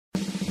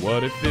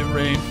What if it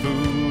rained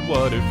food?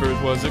 What if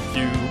Earth was a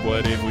cube?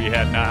 What if we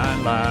had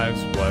 9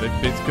 lives? What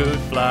if bits could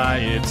fly?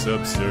 It's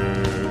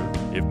absurd.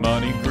 If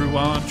money grew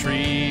on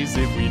trees,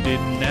 if we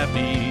didn't have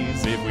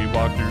knees, if we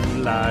walked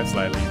through life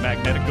slightly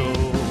magnetical,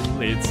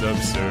 it's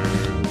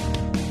absurd.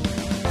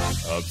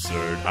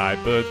 Absurd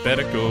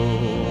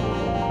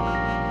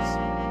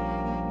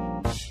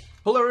Hypotheticals.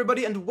 Hello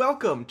everybody and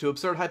welcome to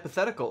Absurd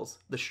Hypotheticals,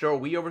 the show where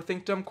we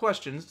overthink dumb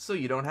questions so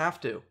you don't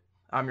have to.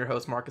 I'm your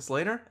host Marcus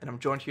Lehner, and I'm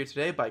joined here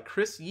today by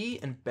Chris Yee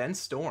and Ben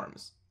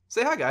Storms.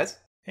 Say hi, guys.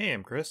 Hey,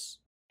 I'm Chris.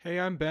 Hey,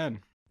 I'm Ben.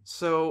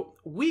 So,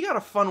 we got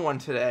a fun one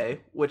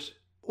today, which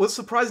was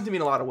surprising to me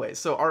in a lot of ways.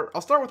 So,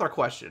 I'll start with our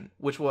question,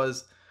 which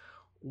was,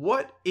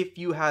 what if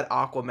you had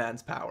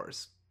Aquaman's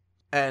powers?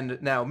 And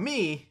now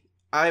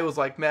I was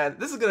like, man,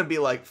 this is going to be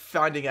like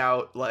finding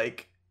out,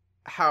 like,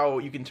 how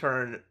you can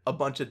turn a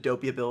bunch of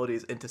dopey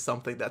abilities into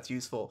something that's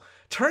useful.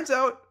 Turns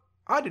out,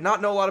 I did not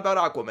know a lot about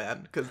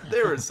Aquaman, because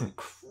there is some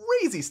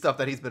crazy stuff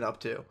that he's been up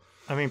to.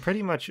 I mean,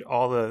 pretty much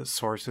all the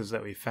sources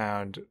that we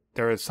found,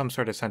 there was some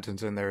sort of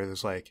sentence in there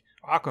that's like,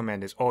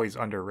 Aquaman is always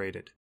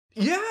underrated.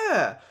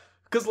 Yeah!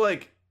 Because,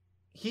 like,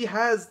 he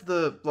has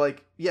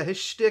his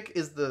shtick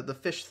is the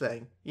fish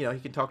thing. You know, he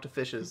can talk to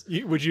fishes.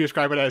 Would you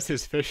describe it as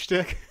his fish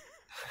stick?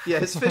 Yeah,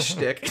 his fish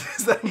shtick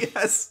is that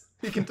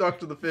he can talk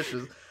to the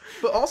fishes.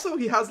 But also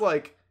he has,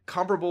 like,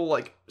 comparable,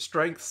 like,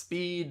 strength,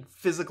 speed,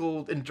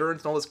 physical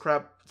endurance, and all this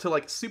crap to,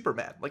 like,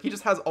 Superman. Like, he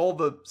just has all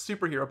the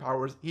superhero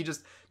powers. He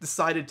just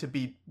decided to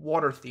be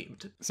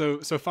water-themed. So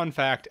fun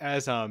fact,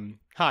 hi,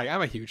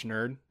 I'm a huge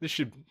nerd. This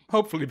should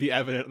hopefully be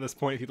evident at this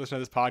point if you listen to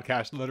this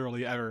podcast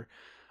literally ever.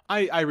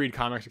 I read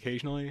comics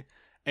occasionally,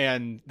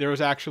 and there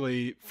was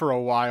actually, for a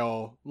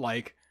while,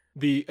 like,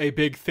 a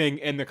big thing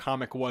in the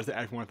comic was that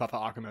everyone thought that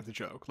Aquaman's a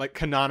joke. Like,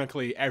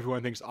 canonically,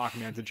 everyone thinks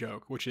Aquaman's a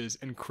joke, which is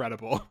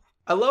incredible.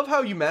 I love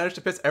how you managed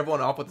to piss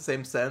everyone off with the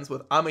same sentence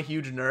with, I'm a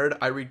huge nerd,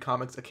 I read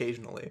comics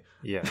occasionally.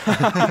 Yeah.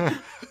 I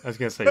was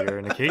going to say, you're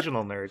an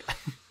occasional nerd.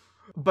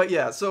 But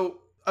yeah, so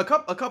a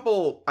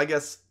couple, I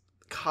guess,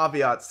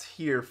 caveats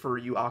here for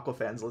you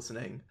Aquafans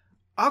listening.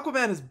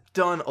 Aquaman has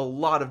done a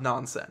lot of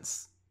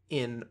nonsense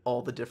in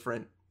all the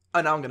different,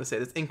 and I'm going to say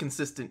this,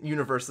 inconsistent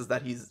universes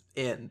that he's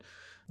in.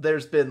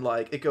 There's been,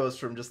 like, it goes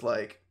from just,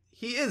 like,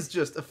 he is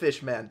just a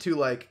fish man to,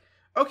 like,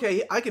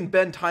 okay, I can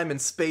bend time and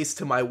space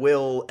to my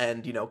will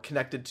and, you know,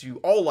 connected to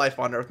all life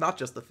on Earth, not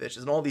just the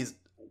fishes, and all these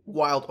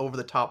wild,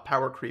 over-the-top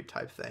power creep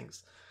type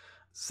things.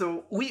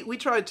 So we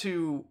tried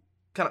to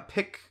kind of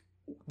pick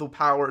the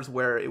powers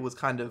where it was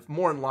kind of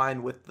more in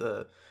line with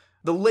the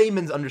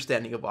layman's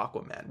understanding of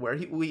Aquaman, where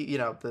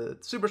the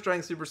super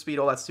strength, super speed,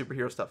 all that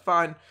superhero stuff,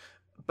 fine,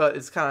 but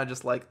it's kind of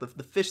just like the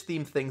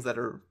fish-themed things that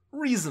are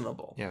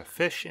reasonable. Yeah,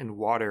 fish and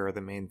water are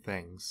the main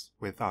things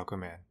with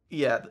Aquaman.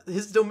 Yeah,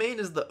 his domain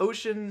is the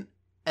ocean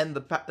and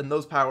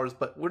those powers,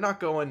 but we're not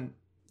going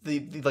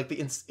the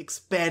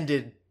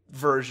expanded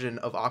version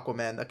of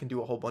Aquaman that can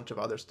do a whole bunch of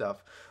other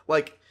stuff.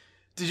 Like,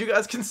 did you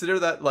guys consider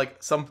that,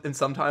 like,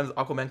 sometimes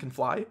Aquaman can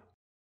fly?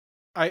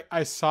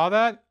 I saw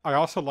that. I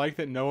also like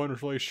that no one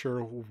was really sure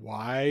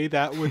why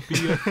that would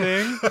be a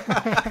thing.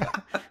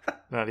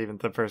 Not even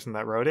the person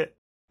that wrote it?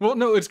 Well,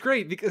 no, it's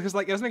great because,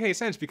 like, it doesn't make any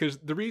sense because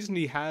the reason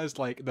he has,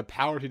 like, the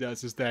power he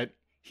does is that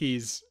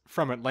he's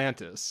from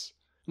Atlantis.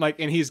 Like,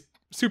 and he's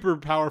super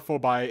powerful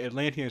by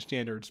Atlantean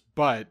standards,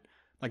 but,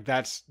 like,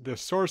 that's the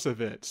source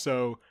of it.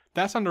 So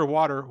that's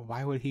underwater.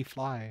 Why would he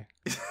fly?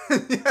 Yeah.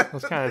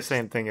 It's kind of the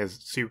same thing as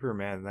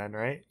Superman then,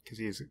 right? Because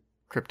he's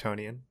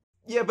Kryptonian.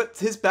 Yeah, but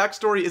his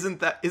backstory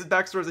isn't that. His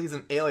backstory is that he's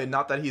an alien,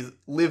 not that he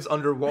lives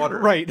underwater.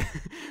 Right.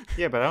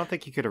 Yeah, but I don't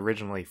think he could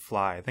originally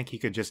fly. I think he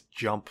could just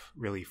jump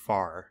really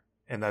far.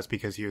 And that's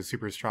because he was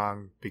super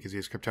strong because he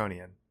was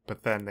Kryptonian.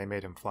 But then they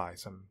made him fly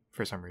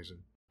for some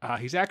reason.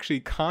 He's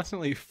actually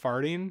constantly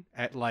farting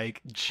at,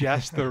 like,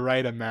 just the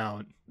right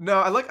amount. No,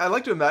 I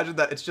like to imagine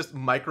that it's just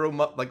micro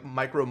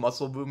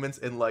muscle movements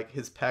in, like,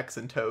 his pecs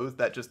and toes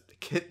that just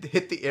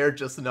hit the air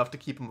just enough to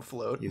keep him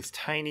afloat. He has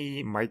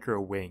tiny micro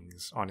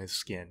wings on his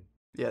skin.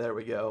 Yeah, there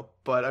we go.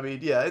 But I mean,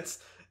 yeah, it's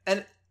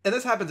and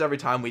this happens every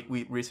time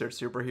we research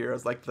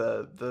superheroes. Like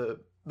the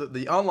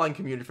online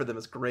community for them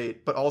is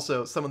great, but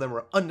also some of them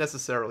are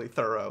unnecessarily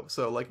thorough.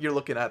 So, like, you're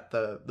looking at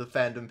the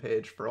fandom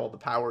page for all the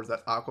powers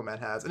that Aquaman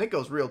has, and it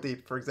goes real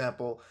deep. For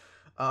example,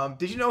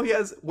 did you know he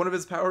has one of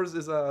his powers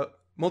is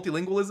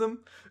multilingualism?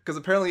 Because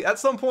apparently at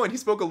some point he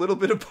spoke a little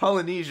bit of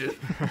Polynesian.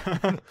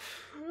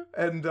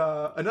 And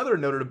another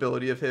noted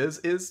ability of his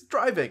is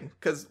driving,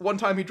 because one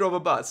time he drove a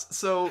bus.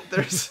 So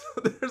there's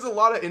a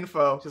lot of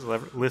info. Just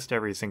list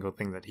every single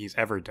thing that he's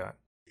ever done.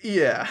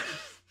 Yeah.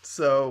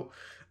 So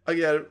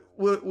again,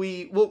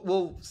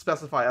 we'll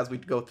specify as we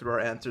go through our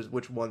answers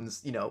which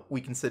ones, you know, we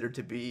consider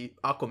to be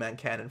Aquaman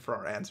canon for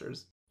our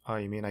answers. Oh,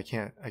 you mean I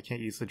can't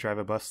use the drive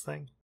a bus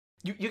thing?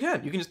 You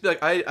can just be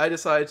like, I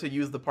decided to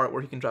use the part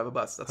where he can drive a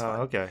bus. That's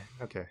fine. Okay.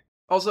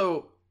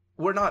 Also,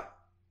 we're not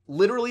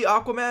literally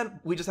Aquaman,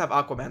 we just have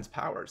Aquaman's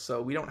powers,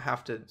 so we don't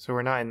have to. So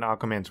we're not in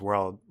Aquaman's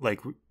world.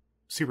 Like,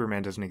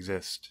 Superman doesn't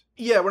exist.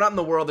 Yeah, we're not in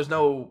the world. There's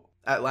no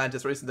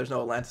Atlantis, or at least there's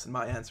no Atlantis in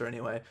my answer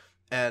anyway.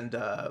 and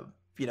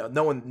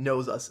no one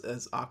knows us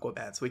as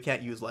Aquaman, so we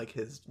can't use like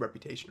his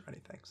reputation or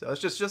anything. So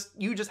it's just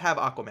you just have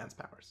Aquaman's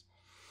powers.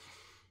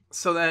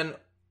 So then,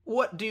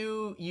 what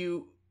do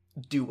you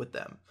do with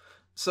them?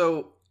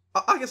 So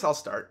I guess I'll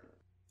start.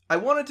 I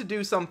wanted to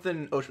do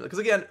something ocean, because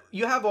again,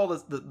 you have all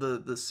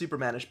the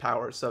Supermanish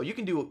powers, so you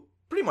can do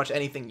pretty much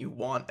anything you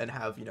want and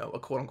have, a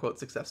quote-unquote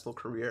successful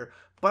career.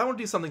 But I want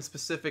to do something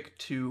specific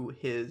to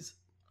his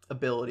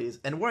abilities,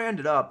 and where I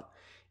ended up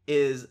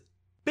is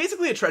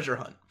basically a treasure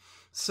hunt.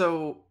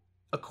 So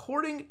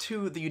according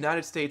to the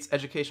United States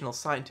Educational,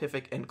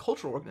 Scientific, and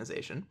Cultural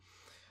Organization,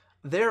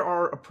 there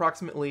are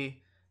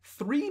approximately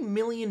 3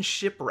 million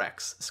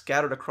shipwrecks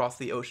scattered across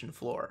the ocean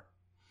floor,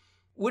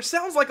 which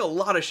sounds like a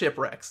lot of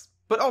shipwrecks,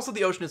 but also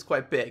the ocean is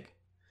quite big.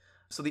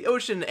 So the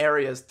ocean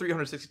area is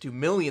 362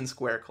 million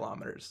square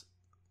kilometers,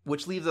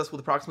 which leaves us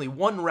with approximately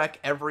one wreck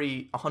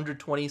every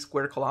 120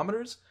 square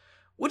kilometers,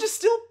 which is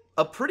still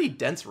a pretty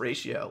dense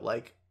ratio.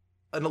 Like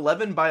an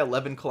 11 by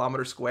 11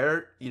 kilometer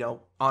square,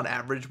 on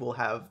average will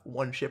have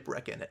one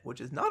shipwreck in it,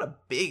 which is not a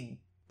big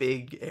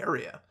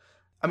area.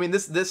 I mean,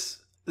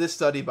 this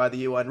study by the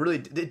UN really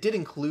did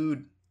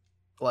include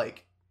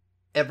like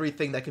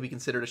everything that could be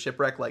considered a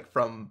shipwreck, like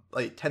from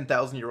like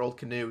 10,000-year-old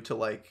canoe to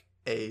like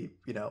a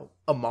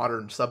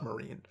modern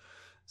submarine.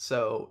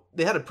 So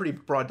they had a pretty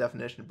broad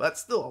definition, but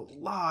that's still a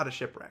lot of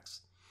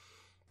shipwrecks.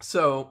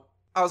 So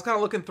I was kind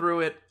of looking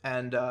through it,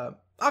 and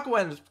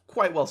Aquaman is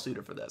quite well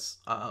suited for this.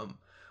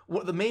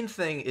 What the main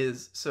thing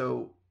is,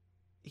 so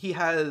he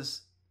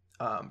has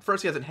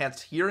first he has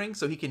enhanced hearing,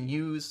 so he can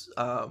use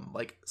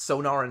like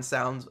sonar and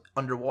sounds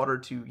underwater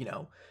to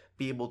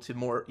be able to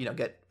more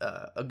get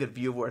a good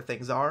view of where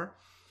things are,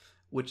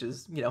 which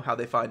is how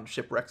they find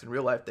shipwrecks in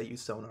real life. They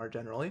use sonar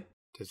generally.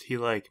 Does he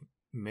like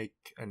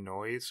make a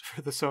noise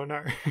for the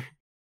sonar?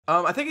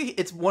 I think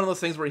it's one of those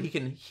things where he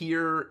can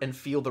hear and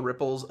feel the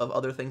ripples of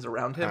other things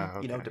around him,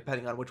 okay.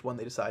 Depending on which one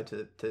they decide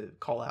to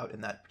call out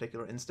in that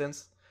particular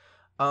instance.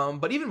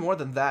 But even more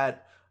than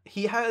that,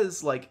 he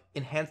has like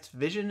enhanced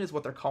vision is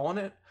what they're calling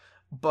it,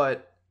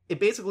 but it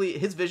basically,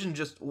 his vision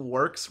just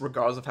works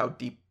regardless of how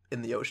deep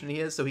in the ocean he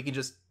is, so he can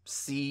just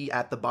see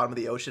at the bottom of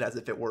the ocean as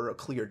if it were a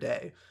clear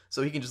day.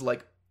 So he can just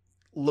like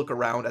look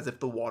around as if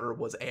the water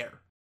was air.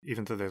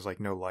 Even though there's like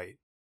no light.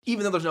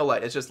 Even though there's no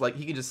light, it's just like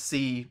he can just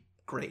see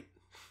great.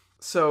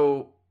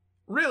 So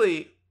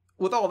really,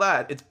 with all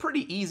that, it's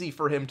pretty easy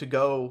for him to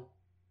go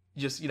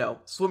just,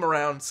 swim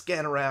around,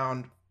 scan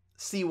around,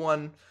 see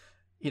one,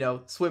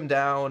 swim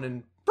down,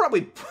 and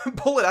probably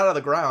pull it out of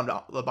the ground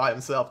by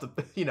himself,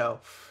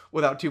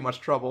 without too much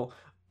trouble.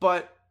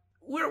 But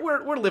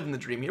we're living the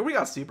dream here. We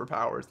got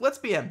superpowers. Let's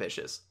be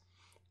ambitious.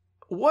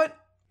 What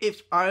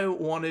if I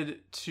wanted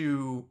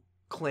to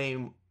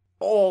claim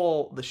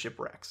all the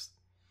shipwrecks?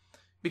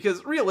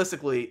 Because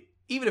realistically,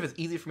 even if it's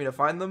easy for me to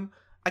find them,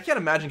 I can't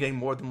imagine getting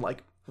more than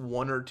like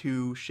 1 or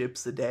 2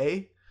 ships a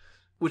day,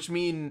 which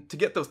mean to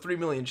get those 3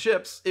 million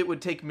ships, it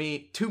would take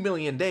me 2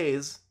 million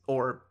days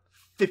or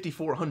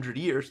 5,400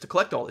 years to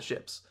collect all the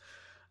ships.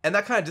 And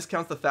that kind of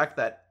discounts the fact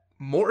that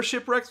more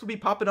shipwrecks would be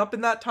popping up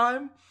in that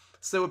time,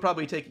 so it would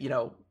probably take,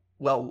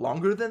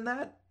 longer than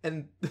that.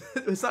 And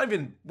we're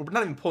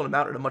not even pulling them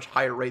out at a much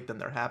higher rate than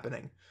they're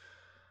happening.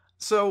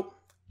 So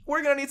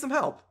we're going to need some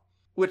help,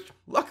 which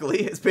luckily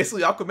is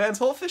basically Aquaman's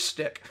whole fish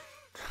stick.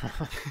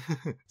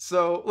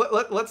 So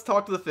let's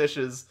talk to the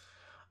fishes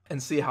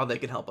and see how they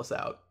can help us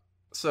out.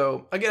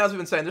 So again, as we've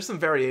been saying, there's some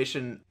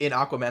variation in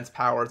Aquaman's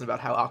powers and about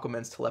how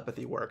Aquaman's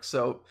telepathy works.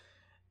 So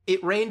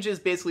it ranges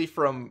basically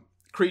from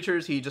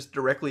creatures he just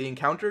directly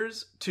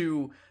encounters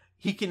to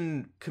he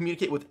can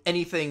communicate with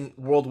anything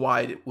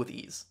worldwide with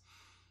ease.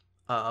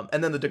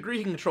 And then the degree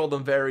he can control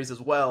them varies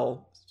as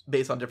well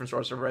based on different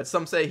sources I've read.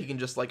 Some say he can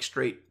just like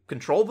straight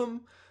control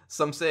them.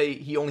 Some say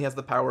he only has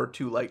the power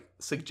to like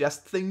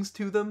suggest things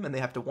to them and they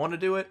have to want to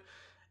do it.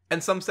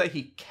 And some say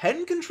he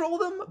can control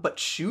them, but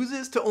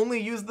chooses to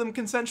only use them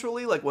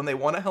consensually, like when they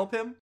want to help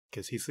him.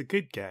 Because he's the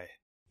good guy.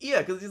 Yeah,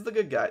 because he's the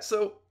good guy.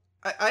 So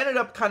I ended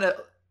up kind of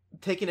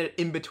taking it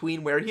in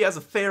between where he has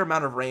a fair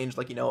amount of range,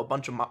 like, a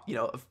bunch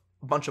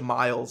of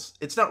miles.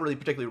 It's not really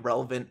particularly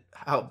relevant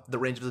how the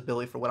range of his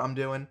ability for what I'm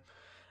doing.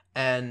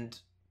 And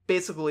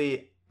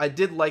basically, I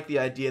did like the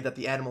idea that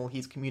the animal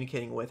he's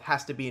communicating with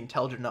has to be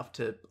intelligent enough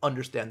to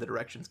understand the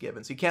directions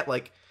given. So you can't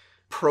like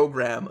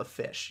program a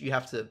fish. You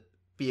have to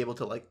be able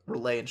to like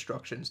relay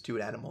instructions to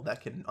an animal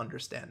that can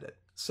understand it.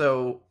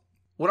 So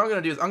what I'm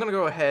going to do is I'm going to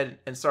go ahead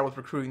and start with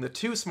recruiting the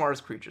 2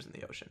 smartest creatures in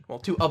the ocean. Well,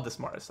 2 of the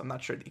smartest. I'm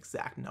not sure the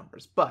exact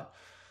numbers, but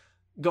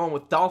going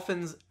with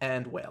dolphins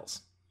and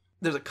whales.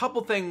 There's a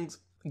couple things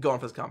going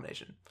for this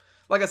combination.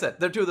 Like I said,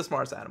 they're 2 of the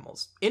smartest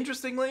animals.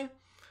 Interestingly,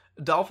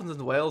 dolphins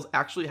and whales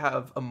actually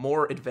have a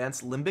more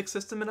advanced limbic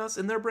system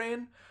in their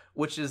brain,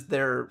 which is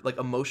their like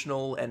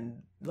emotional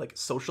and like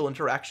social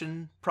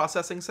interaction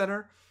processing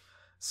center.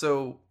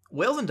 So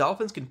whales and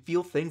dolphins can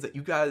feel things that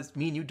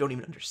me and you don't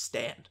even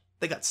understand.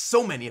 They got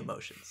so many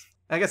emotions.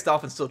 I guess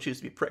dolphins still choose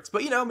to be pricks,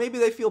 but maybe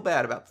they feel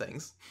bad about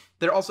things.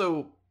 They're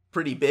also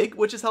pretty big,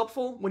 which is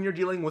helpful when you're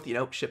dealing with,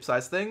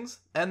 ship-sized things,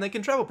 and they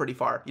can travel pretty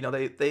far.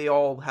 They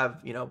all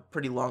have,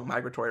 pretty long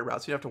migratory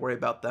routes. You don't have to worry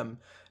about them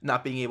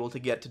not being able to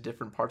get to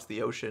different parts of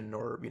the ocean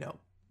or,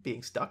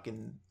 being stuck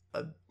in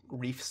a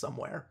reef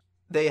somewhere.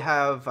 They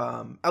have,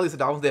 at least the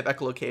dolphins, they have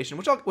echolocation,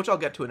 which I'll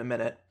get to in a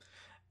minute.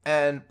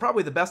 And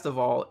probably the best of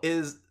all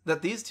is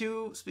that these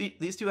two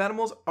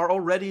animals are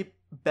already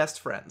best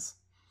friends.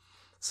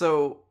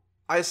 So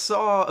I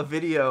saw a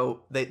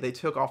video they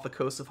took off the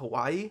coast of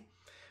Hawaii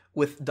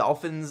with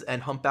dolphins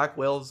and humpback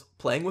whales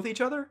playing with each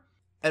other.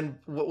 And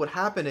what would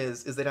happen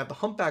is they'd have the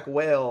humpback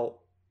whale,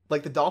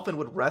 like the dolphin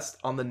would rest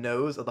on the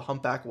nose of the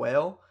humpback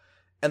whale,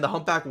 and the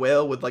humpback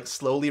whale would like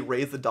slowly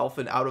raise the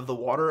dolphin out of the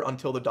water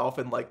until the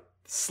dolphin like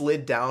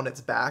slid down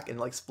its back and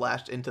like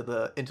splashed into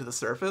the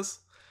surface.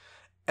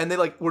 And they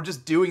like were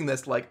just doing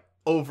this like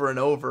over and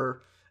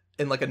over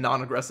in like a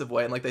non-aggressive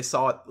way, and like they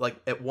saw it like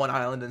at one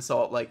island and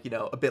saw it like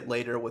a bit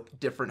later with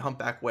different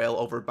humpback whale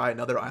over by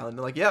another island,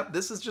 and like, yeah,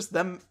 this is just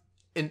them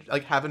in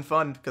like having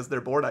fun because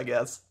they're bored, I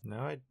guess.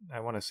 No, I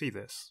want to see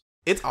this.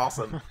 It's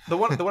awesome. The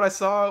one I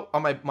saw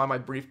on my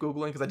brief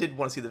Googling, because I did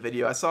want to see the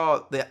video, I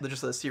saw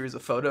just a series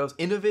of photos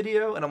in a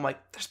video, and I'm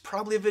like, there's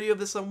probably a video of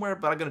this somewhere,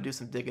 but I'm gonna do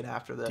some digging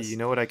after this. Do you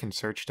know what I can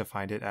search to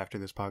find it after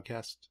this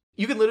podcast?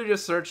 You can literally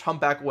just search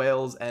humpback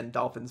whales and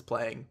dolphins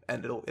playing,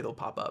 and it'll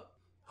pop up.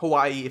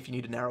 Hawaii, if you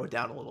need to narrow it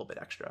down a little bit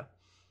extra.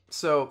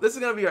 So this is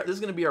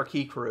gonna be our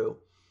key crew,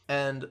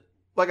 and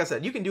like I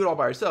said, you can do it all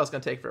by yourself. It's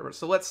gonna take forever.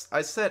 So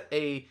I set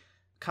a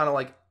kind of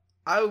like,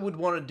 I would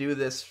want to do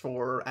this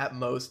for at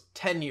most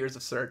 10 years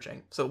of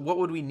searching. So what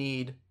would we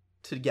need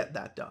to get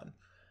that done?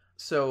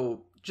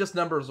 So just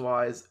numbers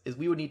wise, is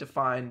we would need to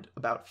find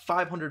about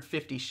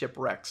 550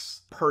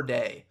 shipwrecks per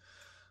day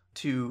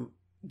to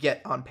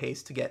get on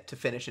pace to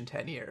finish in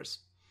 10 years.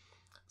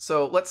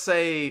 So let's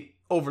say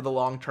over the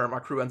long term,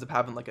 our crew ends up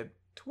having like a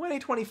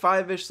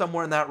 20-25-ish,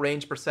 somewhere in that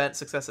range, %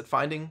 success at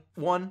finding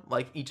one,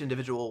 like each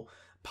individual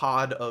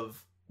pod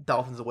of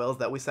dolphins and whales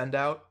that we send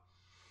out.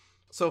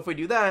 So if we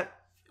do that,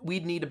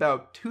 we'd need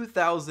about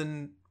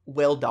 2,000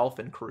 whale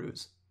dolphin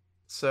crews.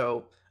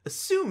 So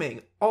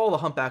assuming all the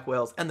humpback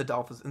whales and the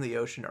dolphins in the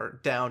ocean are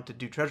down to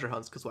do treasure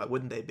hunts, because why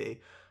wouldn't they be?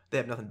 They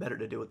have nothing better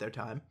to do with their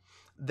time.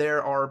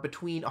 There are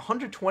between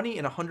 120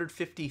 and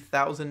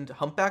 150,000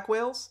 humpback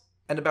whales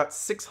and about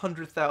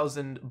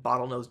 600,000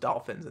 bottlenose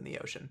dolphins in the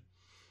ocean,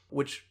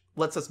 which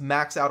lets us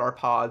max out our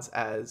pods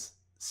as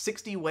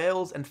 60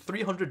 whales and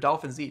 300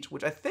 dolphins each,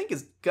 which I think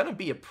is going to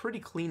be a pretty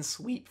clean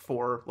sweep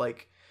for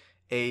like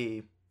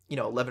a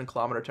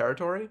 11-kilometer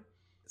territory.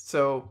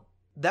 So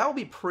that'll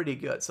be pretty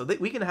good. So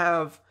we can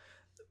have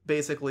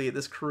basically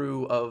this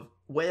crew of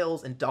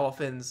whales and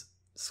dolphins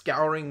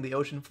scouring the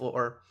ocean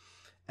floor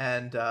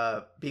and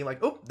being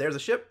like, oh, there's a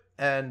ship.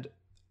 And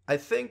I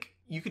think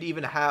you could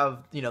even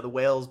have, the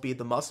whales be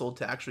the muscle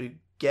to actually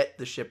get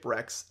the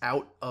shipwrecks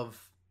out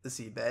of the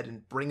seabed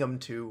and bring them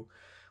to,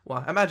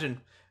 well, I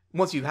imagine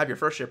once you have your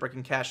first shipwreck, you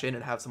can cash in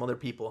and have some other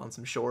people on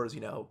some shores,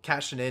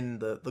 cashing in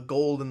the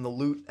gold and the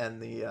loot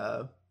and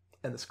the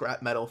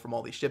scrap metal from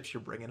all these ships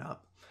you're bringing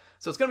up.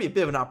 So it's going to be a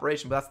bit of an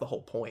operation, but that's the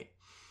whole point.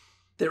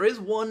 There is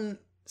one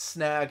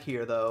snag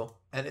here, though,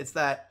 and it's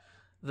that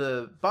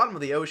the bottom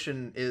of the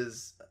ocean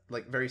is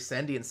like very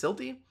sandy and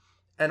silty,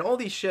 and all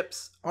these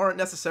ships aren't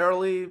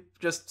necessarily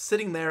just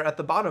sitting there at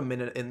the bottom in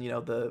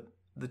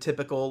the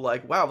typical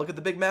like, wow, look at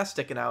the big mast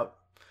sticking out.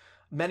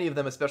 Many of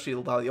them, especially a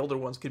lot of the older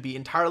ones, could be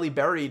entirely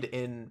buried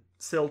in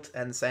silt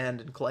and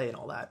sand and clay and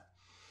all that.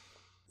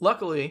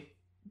 Luckily,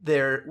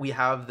 there we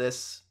have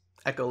this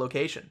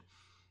echolocation.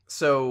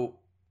 So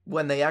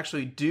when they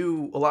actually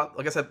do a lot,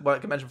 like I said,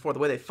 like I mentioned before, the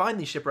way they find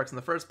these shipwrecks in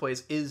the first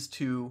place is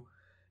to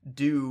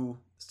do,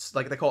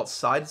 like they call it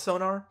side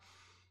sonar.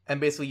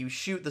 And basically you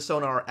shoot the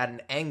sonar at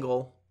an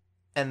angle,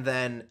 and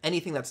then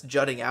anything that's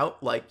jutting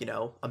out, like,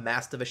 a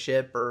mast of a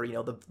ship or,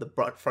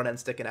 the front end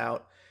sticking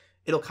out,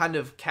 it'll kind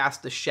of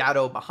cast a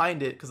shadow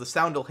behind it because the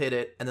sound will hit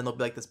it, and then there'll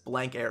be like this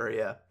blank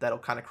area that'll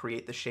kind of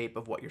create the shape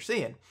of what you're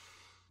seeing.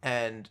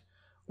 And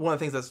one of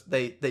the things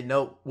that they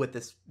note with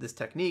this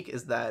technique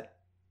is that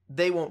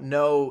they won't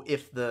know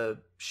if the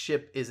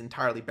ship is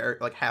entirely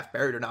buried, like half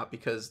buried or not,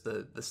 because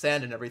the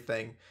sand and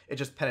everything, it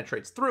just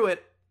penetrates through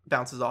it,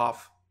 bounces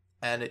off,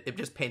 and it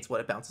just paints what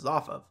it bounces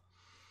off of.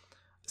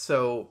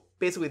 So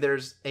basically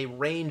there's a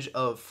range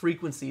of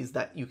frequencies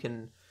that you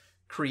can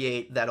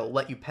create that'll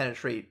let you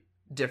penetrate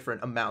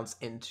different amounts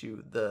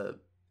into the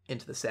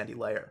sandy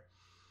layer.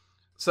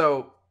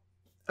 So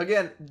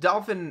again,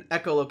 dolphin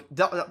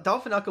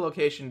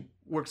echolocation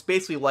works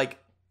basically like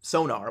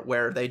sonar,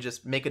 where they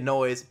just make a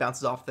noise,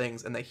 bounces off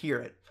things, and they hear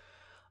it.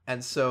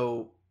 And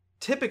so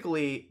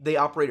typically they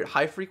operate at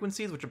high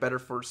frequencies, which are better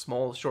for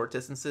small, short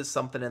distances,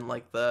 something in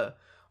like the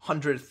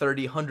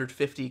 130,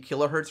 150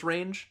 kilohertz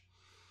range,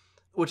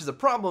 which is a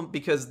problem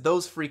because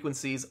those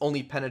frequencies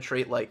only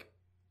penetrate like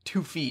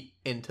 2 feet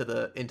into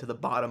the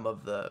bottom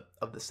of the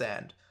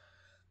sand.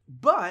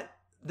 But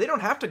they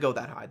don't have to go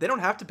that high. They don't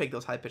have to pick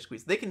those high pitch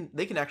squeaks. They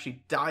can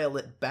actually dial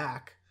it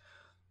back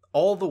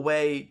all the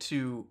way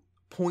to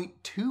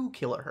 0.2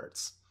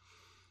 kilohertz.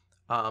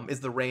 is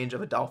the range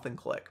of a dolphin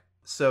click.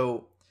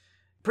 So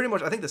pretty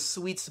much, I think the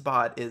sweet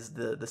spot is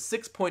the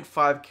 6.5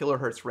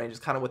 kilohertz range is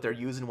kind of what they're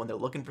using when they're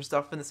looking for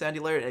stuff in the sandy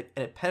layer, and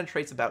it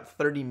penetrates about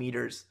 30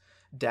 meters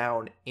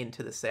down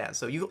into the sand.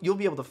 So you'll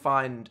be able to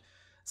find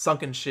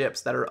sunken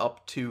ships that are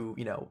up to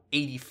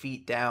 80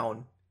 feet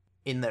down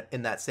in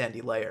that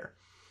sandy layer.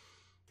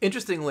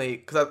 Interestingly,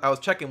 because I was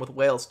checking with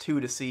whales too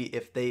to see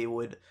if they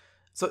would.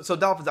 So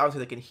dolphins,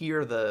 obviously they can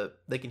hear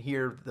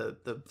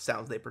the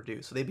sounds they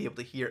produce, so they'd be able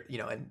to hear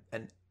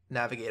and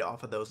navigate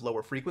off of those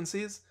lower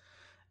frequencies.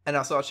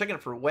 And so I was checking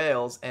it for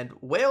whales, and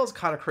whales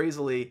kind of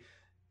crazily,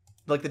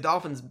 like the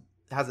dolphins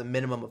has a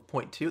minimum of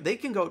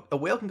 0.2. A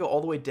whale can go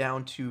all the way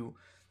down to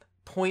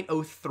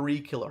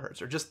 0.03 kilohertz,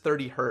 or just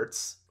 30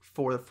 hertz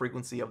for the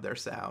frequency of their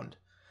sound.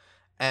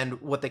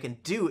 And what they can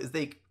do is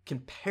they can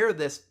pair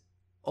this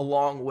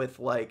along with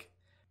like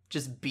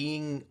just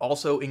being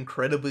also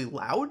incredibly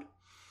loud.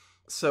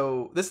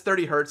 So this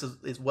 30 hertz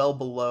is well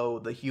below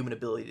the human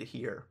ability to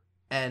hear.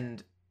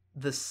 And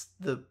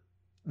the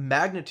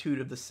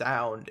magnitude of the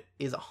sound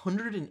is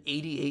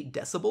 188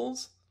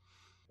 decibels,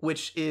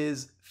 which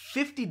is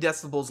 50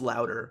 decibels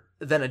louder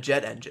than a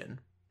jet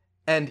engine,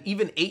 and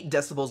even 8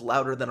 decibels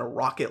louder than a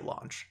rocket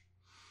launch.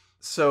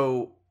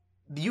 So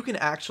you can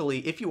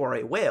actually, if you are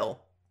a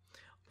whale,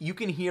 you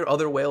can hear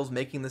other whales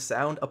making the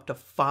sound up to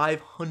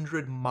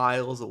 500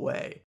 miles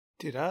away.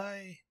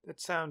 That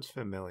sounds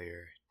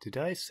familiar. Did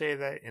I say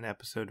that in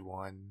episode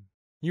 1?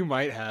 You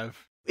might have.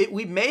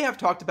 We may have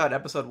talked about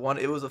episode 1.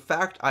 It was a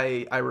fact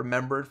I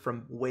remembered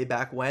from way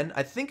back when.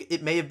 I think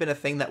it may have been a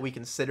thing that we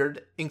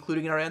considered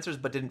including in our answers,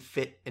 but didn't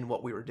fit in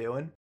what we were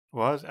doing.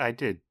 Well, I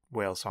did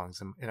whale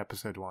songs in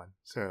episode 1,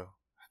 so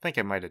I think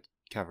I might have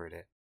covered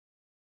it.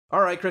 All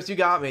right, Chris, you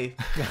got me.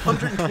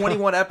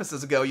 121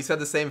 episodes ago, you said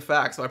the same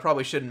fact, so I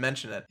probably shouldn't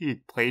mention it. You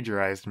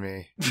plagiarized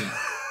me.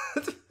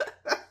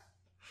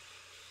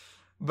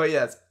 But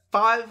yes,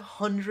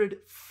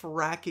 500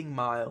 fracking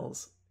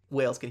miles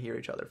whales can hear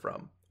each other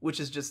from, which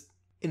is just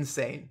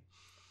insane.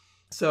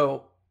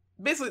 So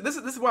basically, this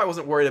is why I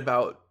wasn't worried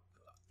about,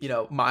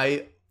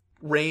 my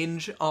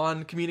range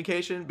on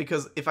communication,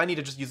 because if I need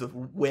to just use a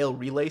whale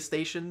relay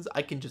stations,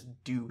 I can just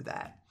do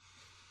that.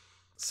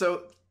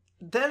 So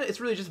then it's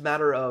really just a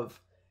matter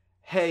of,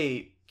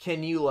 hey,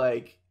 can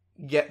you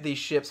get these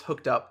ships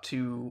hooked up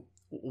to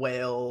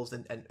whales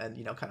and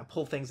kind of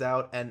pull things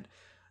out? And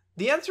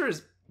the answer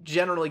is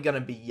generally going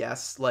to be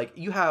yes. Like,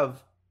 you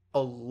have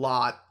a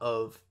lot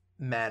of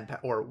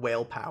or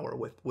whale power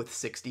with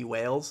 60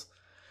 whales,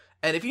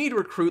 and if you need to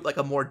recruit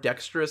a more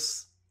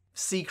dexterous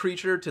sea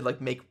creature to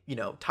make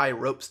tie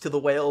ropes to the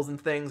whales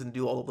and things and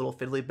do all the little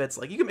fiddly bits,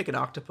 you can make an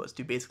octopus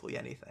do basically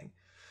anything.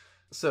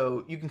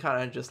 So you can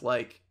kind of just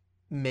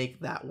make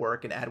that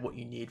work and add what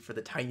you need for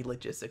the tiny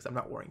logistics. I'm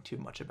not worrying too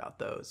much about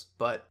those,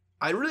 but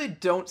I really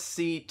don't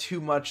see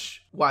too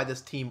much why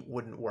this team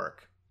wouldn't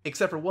work,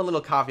 except for one little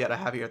caveat I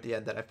have here at the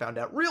end that I found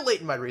out real late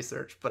in my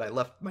research, but I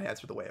left my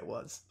answer the way it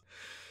was.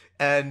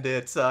 And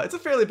it's a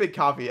fairly big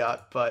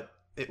caveat, but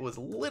it was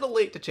a little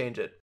late to change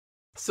it.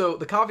 So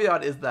the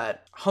caveat is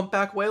that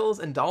humpback whales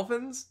and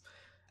dolphins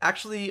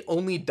actually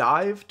only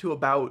dive to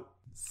about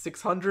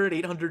 600,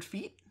 800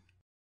 feet.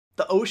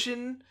 The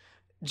ocean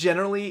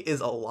generally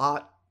is a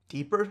lot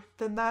deeper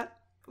than that,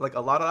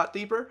 a lot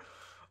deeper.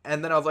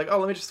 And then I was like, oh,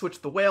 let me just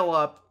switch the whale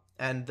up.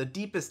 And the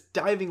deepest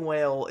diving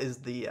whale is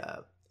the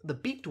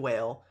beaked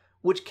whale,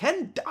 which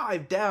can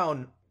dive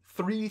down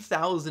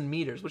 3,000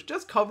 meters, which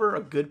does cover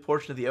a good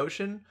portion of the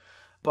ocean,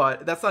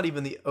 but that's not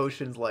even the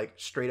ocean's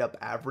straight up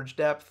average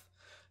depth.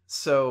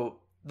 So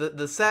the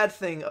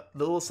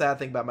little sad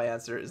thing about my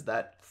answer is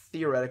that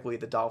theoretically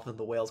the dolphins and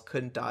the whales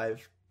couldn't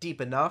dive deep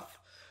enough,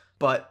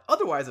 but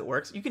otherwise it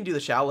works. You can do the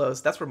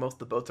shallows. That's where most of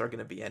the boats are going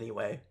to be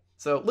anyway.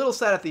 So a little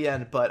sad at the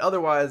end, but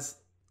otherwise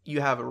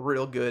you have a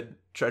real good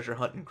treasure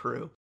hunting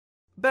crew.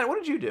 Ben, what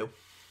did you do?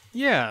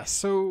 Yeah,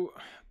 so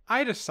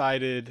I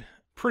decided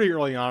pretty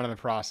early on in the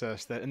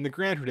process that in the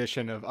grand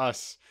tradition of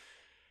us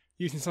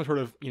using some sort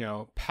of,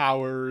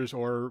 powers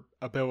or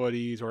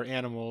abilities or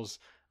animals,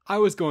 I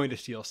was going to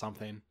steal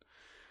something.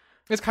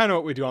 It's kind of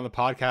what we do on the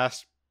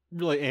podcast.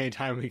 Really,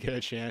 anytime we get a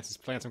chance, is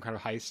plan some kind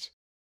of heist.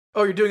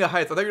 Oh, you're doing a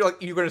heist. I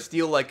thought you're going to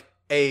steal a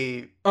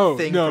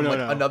thing from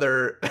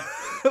another,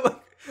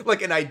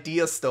 an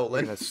idea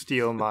stolen. I'm going to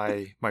steal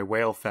my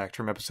whale fact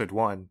from episode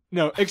 1.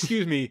 No,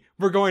 excuse me.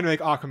 We're going to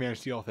make Aquaman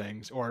steal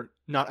things, or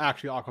not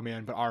actually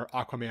Aquaman, but our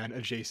Aquaman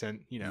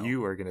adjacent.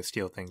 You are going to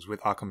steal things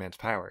with Aquaman's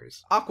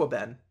powers.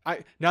 Aquaman.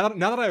 Now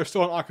that I have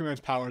stolen Aquaman's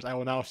powers, I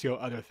will now steal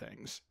other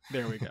things.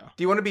 There we go.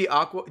 Do you want to be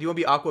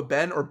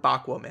Aquaben or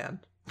Baquaman?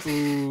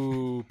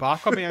 Ooh,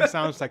 Aquaman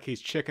sounds like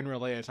he's chicken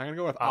related, so I'm gonna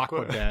go with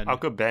Aquaben.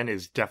 Aquaben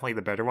is definitely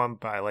the better one,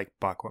 but I like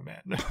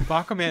Aquaman.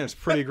 Aquaman is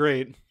pretty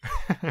great.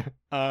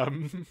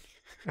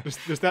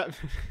 Just that.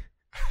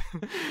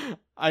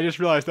 I just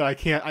realized that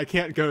I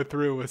can't go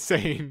through with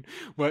saying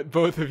what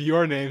both of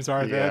your names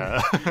are.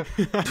 Yeah.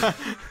 Then.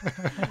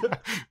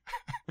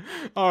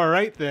 All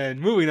right, then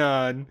moving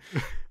on.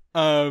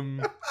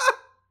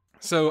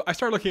 So I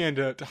started looking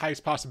into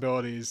heist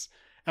possibilities.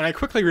 And I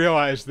quickly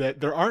realized that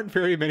there aren't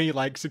very many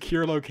like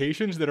secure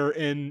locations that are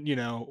in,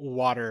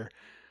 water.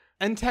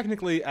 And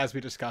technically, as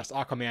we discussed,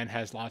 Aquaman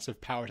has lots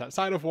of powers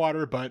outside of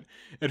water, but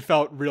it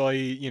felt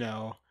really,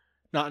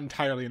 not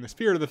entirely in the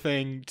spirit of the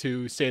thing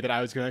to say that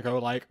I was going to go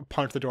like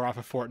punch the door off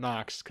of Fort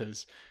Knox,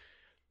 because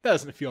that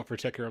doesn't feel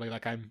particularly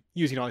like I'm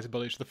using all these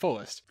abilities to the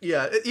fullest.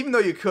 Yeah, even though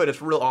you could,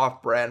 it's real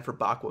off-brand for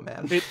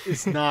Aquaman.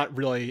 It's not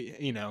really,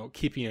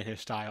 keeping in his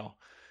style.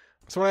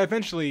 So what I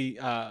eventually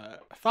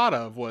thought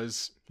of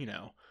was,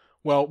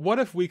 well, what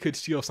if we could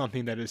steal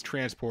something that is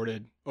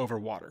transported over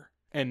water?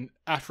 And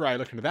after I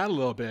looked into that a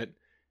little bit,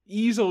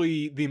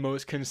 easily the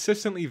most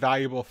consistently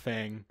valuable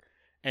thing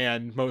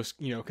and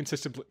most,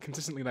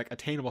 consistently like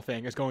attainable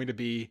thing is going to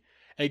be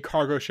a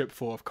cargo ship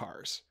full of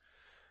cars.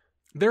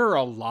 There are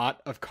a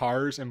lot of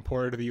cars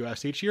imported to the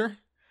US each year.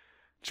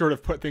 Sort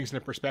of put things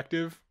into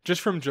perspective.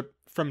 Just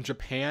from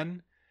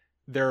Japan,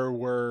 there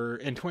were,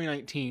 in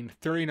 2019,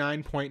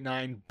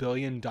 $39.9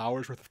 billion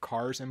worth of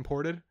cars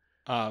imported,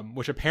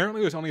 which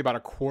apparently was only about a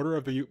quarter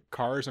of the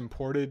cars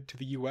imported to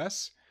the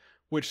US,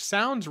 which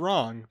sounds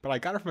wrong, but I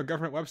got it from a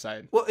government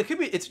website. Well, it could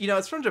be,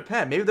 it's from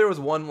Japan. Maybe there was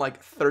one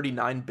like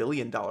 $39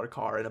 billion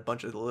car and a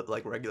bunch of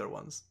like regular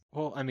ones.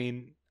 Well, I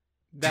mean,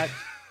 that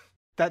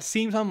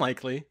seems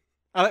unlikely.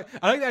 I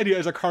like the idea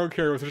as a cargo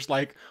carrier with just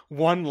like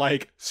one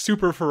like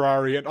super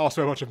Ferrari and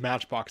also a bunch of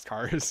Matchbox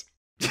cars.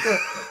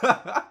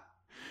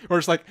 Or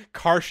just like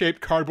car-shaped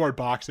cardboard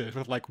boxes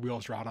with like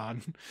wheels drawn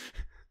on.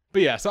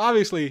 But yeah, so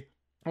obviously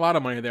a lot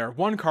of money there.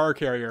 One car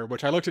carrier,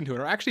 which I looked into,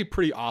 and are actually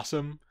pretty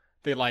awesome.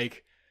 They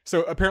like,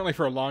 so apparently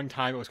for a long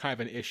time it was kind of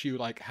an issue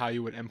like how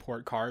you would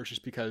import cars,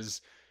 just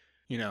because,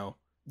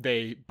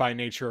 they by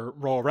nature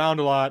roll around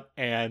a lot,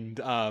 and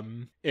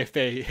if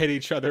they hit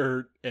each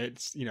other,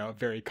 it's,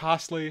 very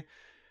costly.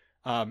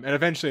 And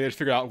eventually they just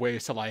figured out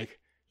ways to like,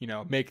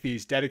 make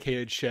these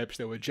dedicated ships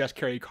that would just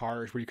carry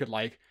cars, where you could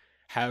like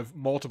have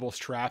multiple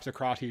straps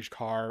across each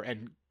car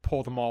and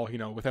pull them all,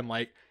 within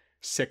like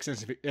 6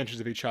 inches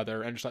of each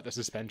other, and just let the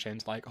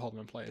suspensions like hold them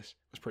in place.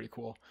 It was pretty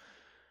cool.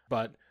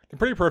 But they're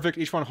pretty perfect.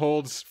 Each one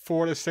holds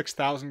 4,000 to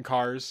 6,000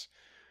 cars,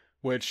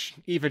 which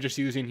even just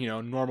using,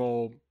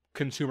 normal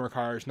consumer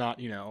cars, not,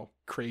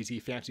 crazy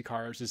fancy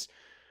cars, is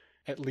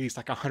at least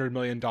like $100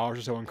 million or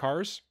so in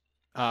cars.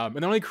 And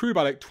they're only crewed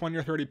by like 20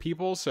 or 30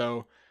 people,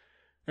 so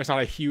it's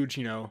not a huge,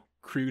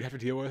 crew you'd have to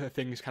deal with if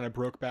things kind of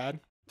broke bad.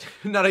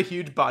 Not a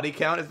huge body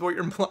count is what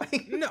you're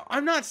implying. No,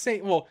 I'm not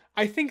saying. Well,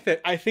 I think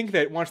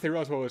that once they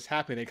realized what was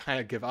happening, they kind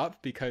of give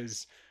up,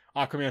 because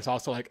Aquaman is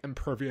also like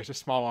impervious to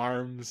small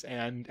arms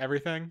and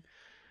everything.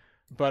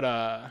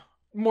 But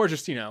more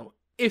just,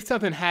 if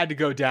something had to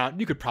go down,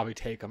 you could probably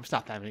take them. It's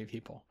not that many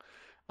people.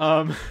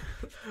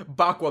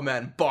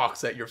 Aquaman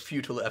balks at your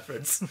futile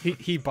efforts.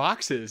 He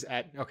boxes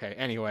at. Okay.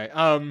 Anyway.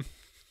 I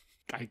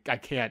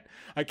can't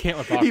with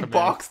Aquaman. He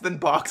balks then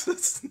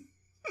boxes.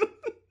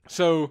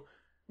 So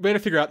we had to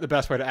figure out the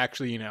best way to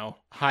actually,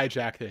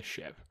 hijack this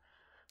ship.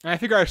 And I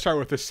figure I'd start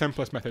with the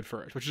simplest method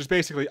first, which is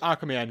basically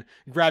Aquaman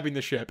grabbing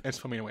the ship and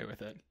swimming away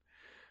with it.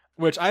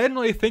 Which I didn't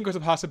really think was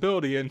a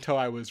possibility until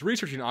I was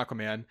researching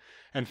Aquaman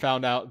and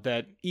found out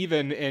that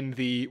even in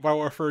the, what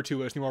I'll refer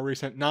to as the more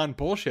recent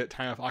non-bullshit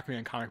time of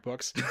Aquaman comic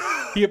books,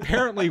 he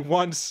apparently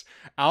once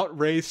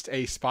outraced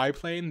a spy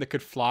plane that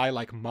could fly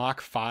like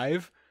Mach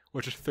 5,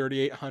 which is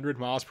 3,800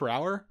 miles per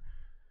hour.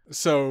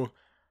 So,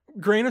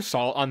 grain of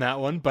salt on that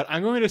one, but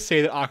I'm going to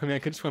say that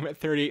Aquaman can swim at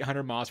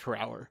 3,800 miles per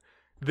hour.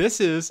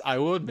 This is, I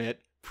will admit,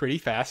 pretty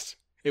fast.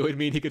 It would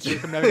mean he could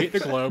circumnavigate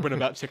the globe in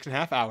about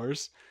 6.5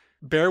 hours.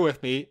 Bear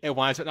with me, it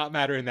winds up not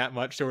mattering that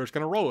much, so we're just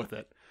going to roll with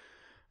it.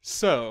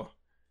 So,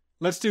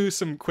 let's do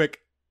some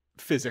quick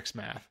physics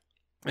math.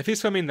 If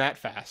he's swimming that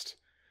fast,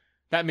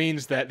 that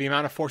means that the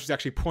amount of force he's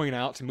actually pulling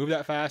out to move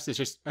that fast is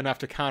just enough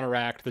to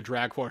counteract the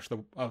drag force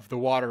of the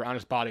water on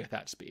his body at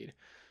that speed.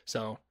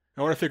 So,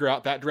 in order to figure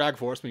out that drag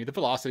force, we need the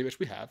velocity, which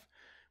we have.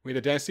 We need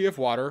the density of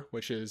water,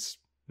 which is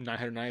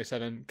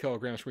 997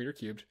 kilograms per meter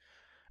cubed.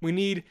 We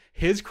need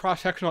his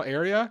cross-sectional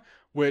area,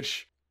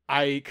 which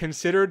I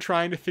considered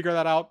trying to figure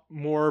that out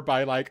more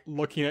by like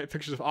looking at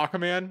pictures of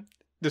Aquaman,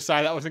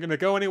 decided that wasn't going to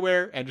go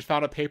anywhere, and just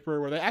found a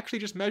paper where they actually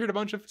just measured a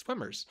bunch of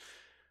swimmers.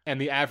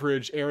 And the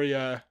average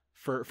area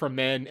for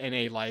men in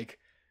a like,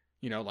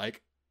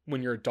 like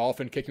when you're a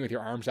dolphin kicking with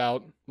your arms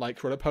out, like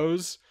sort of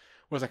pose,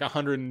 was like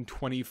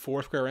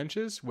 124 square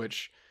inches,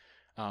 which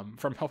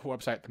from helpful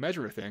website The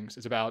Measure of Things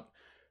is about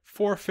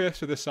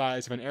 4/5 of the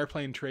size of an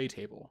airplane tray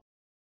table.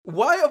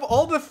 Why of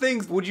all the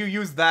things would you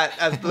use that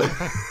as the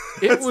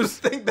it was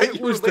the thing that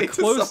it was the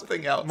to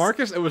something else?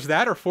 Marcus, it was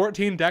that or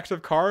 14 decks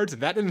of cards,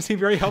 and that didn't seem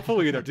very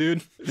helpful either,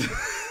 dude.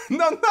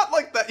 No, not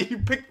like that. You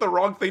picked the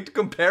wrong thing to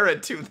compare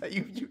it to. That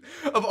you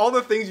of all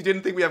the things you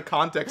didn't think we have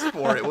context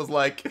for, it was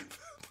like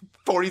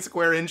 40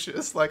 square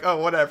inches. Like,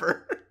 oh,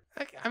 whatever.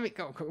 I mean,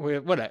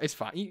 whatever. It's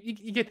fine.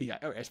 You get the...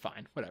 Okay, it's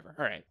fine. Whatever.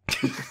 All right.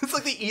 It's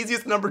like the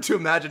easiest number to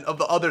imagine of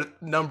the other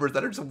numbers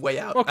that are just way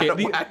out. Okay, out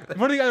of whack.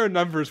 one of the other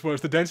numbers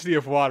was the density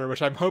of water,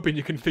 which I'm hoping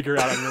you can figure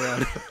out on your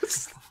own.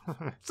 It's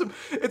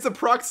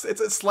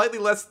slightly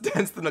less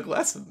dense than a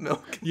glass of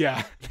milk.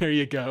 Yeah, there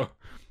you go.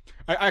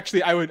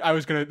 I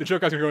was gonna, the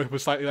joke I was gonna go with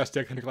was slightly less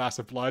thick than a glass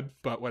of blood,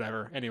 but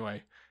whatever.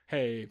 Anyway,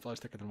 hey, blood's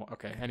thicker than water.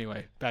 Okay,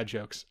 anyway, bad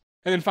jokes.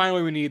 And then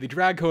finally, we need the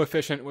drag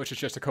coefficient, which is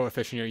just a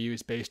coefficient you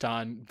use based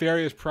on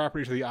various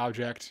properties of the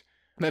object.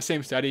 And that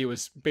same study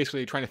was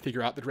basically trying to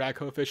figure out the drag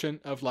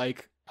coefficient of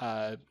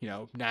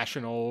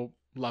national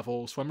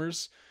level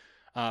swimmers.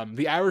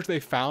 The average they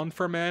found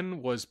for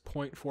men was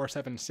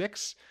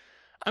 0.476.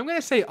 I'm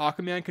gonna say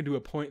Aquaman can do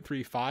a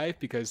 0.35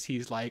 because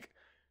he's like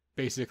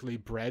basically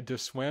bred to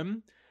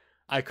swim.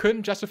 I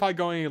couldn't justify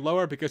going any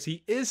lower because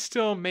he is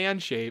still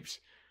man-shaped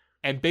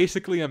and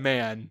basically a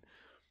man.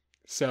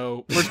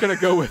 So we're just going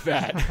to go with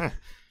that.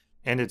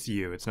 And it's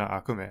you. It's not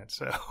Aquaman,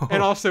 so...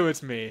 And also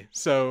it's me.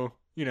 So,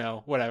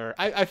 whatever.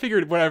 I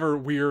figured whatever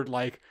weird,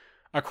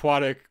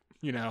 aquatic,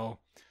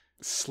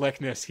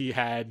 slickness he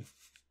had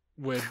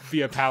would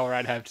be a power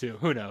I'd have too.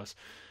 Who knows?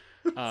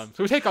 So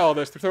we take all of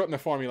this, throw it in the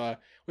formula.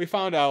 We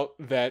found out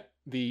that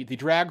the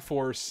drag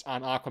force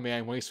on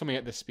Aquaman when he's swimming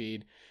at this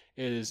speed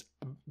is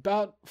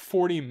about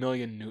 40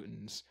 million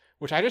newtons,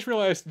 which I just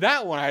realized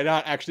that one I did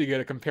not actually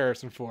get a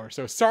comparison for.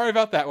 So sorry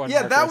about that one.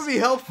 Yeah, Marcus. that would be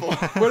helpful. Would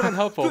have been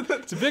helpful.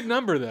 It's a big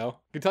number, though.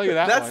 I can tell you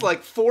that. That's one.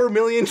 like 4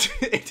 million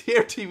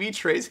TV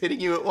trays hitting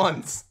you at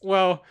once.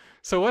 Well,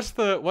 so what's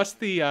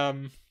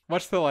the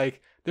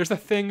there's a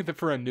thing that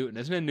for a newton.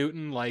 Isn't a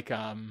newton like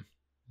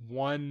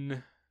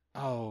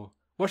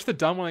what's the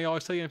dumb one I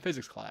always tell you in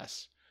physics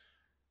class?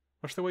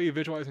 What's the way you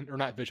visualize, or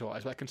not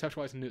visualize, but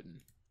conceptualize a newton?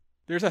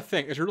 There's a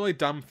thing. It's a really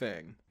dumb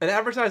thing. An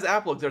advertised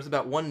apple there's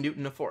about 1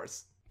 newton of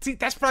force. See,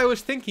 that's what I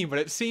was thinking, but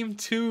it seemed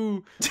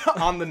too...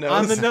 On the nose.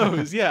 On the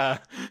nose, yeah.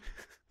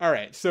 All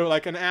right, so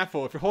like an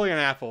apple, if you're holding an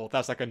apple,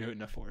 that's like a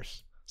newton of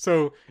force.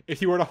 So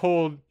if you were to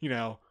hold,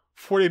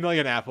 40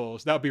 million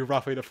apples, that would be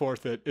roughly the force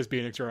that is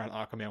being exerted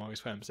on Aquaman when he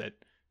swims at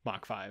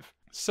Mach 5.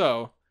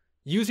 So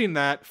using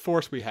that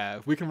force we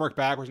have, we can work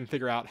backwards and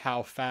figure out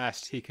how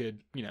fast he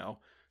could,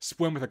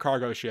 swim with a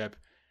cargo ship,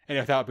 and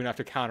if that would be enough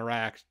to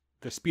counteract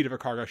the speed of a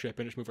cargo ship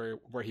and just move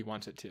where he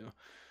wants it to.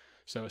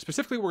 So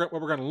specifically what we're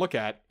going to look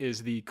at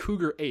is the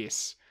Cougar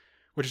Ace,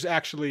 which is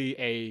actually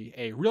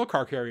a real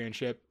car carrying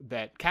ship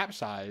that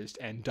capsized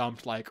and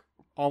dumped like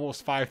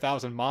almost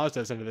 5,000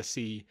 Mazdas into the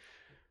sea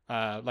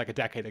like a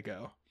decade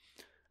ago,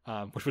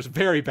 which was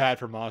very bad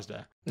for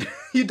Mazda.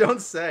 You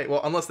don't say.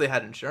 Well, unless they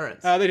had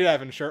insurance. They did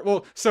have insurance.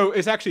 Well, so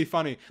it's actually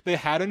funny. They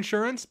had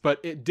insurance, but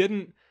it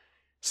didn't.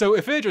 So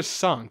if it had just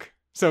sunk,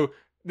 so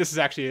this is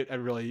actually a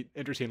really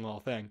interesting little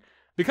thing.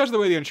 Because of the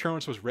way the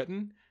insurance was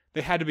written,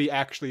 they had to be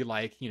actually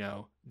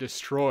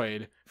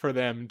destroyed for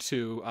them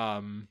to,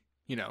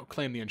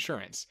 claim the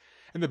insurance.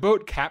 And the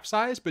boat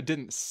capsized but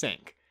didn't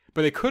sink.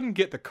 But they couldn't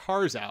get the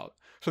cars out.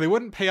 So they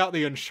wouldn't pay out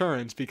the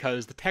insurance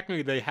because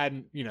technically they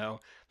hadn't,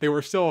 they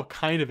were still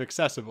kind of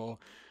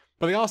accessible.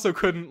 But they also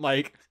couldn't,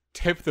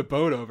 tip the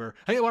boat over.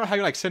 I wonder how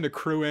you, send a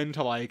crew in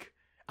to, I don't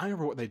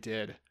remember what they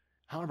did.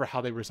 I don't remember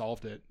how they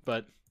resolved it.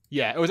 But,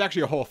 yeah, it was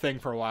actually a whole thing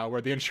for a while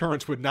where the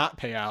insurance would not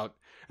pay out.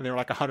 And they were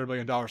like $100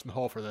 million in the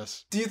hole for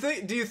this. Do you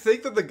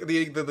think that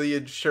the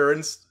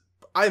insurance?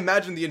 I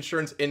imagine the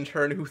insurance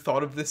intern who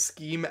thought of this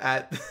scheme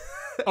at.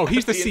 Oh,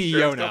 he's the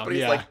CEO now.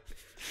 Yeah,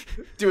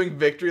 doing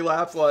victory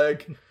laps.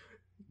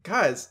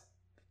 Guys,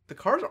 the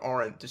cars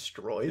aren't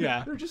destroyed.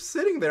 Yeah, they're just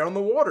sitting there on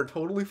the water,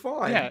 totally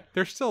fine. Yeah,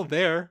 they're still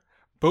there.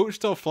 Boat's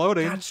still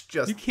floating. That's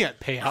just you can't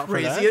pay out for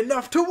that. Crazy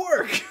enough to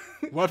work.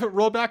 What if it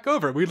rolled back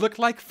over? We'd look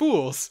like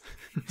fools.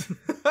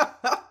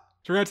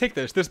 So we're going to take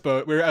this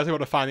boat. We were able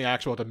to find the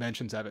actual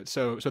dimensions of it.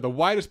 So the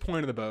widest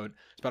point of the boat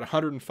is about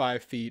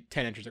 105 feet,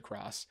 10 inches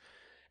across.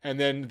 And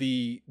then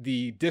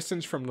the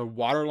distance from the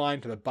water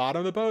line to the bottom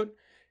of the boat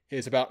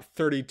is about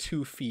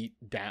 32 feet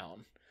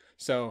down.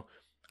 So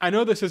I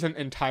know this isn't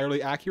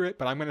entirely accurate,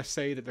 but I'm going to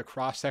say that the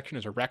cross section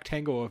is a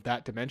rectangle of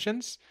that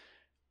dimensions.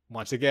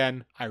 Once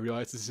again, I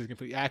realize this is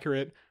completely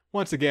accurate.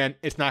 Once again,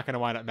 it's not going to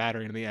wind up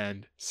mattering in the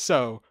end.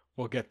 So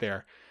we'll get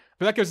there.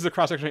 But that gives us a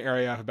cross-section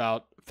area of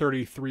about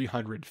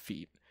 3,300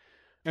 feet.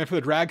 And for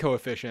the drag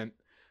coefficient,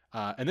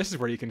 and this is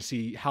where you can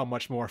see how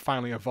much more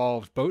finely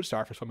evolved boats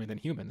are for swimming than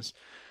humans,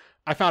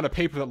 I found a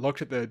paper that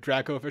looked at the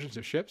drag coefficients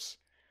of ships,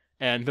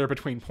 and they're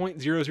between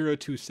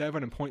 0.0027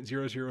 and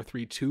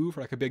 0.0032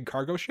 for a big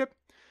cargo ship.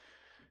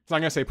 So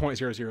I'm going to say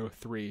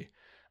 0.003.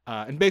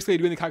 And basically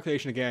doing the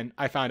calculation again,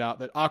 I found out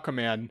that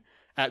Aquaman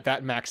at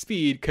that max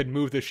speed could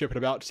move the ship at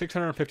about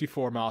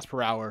 654 miles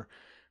per hour,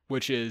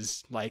 which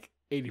is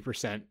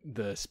 80%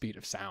 the speed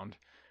of sound,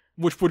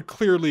 which would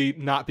clearly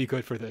not be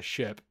good for this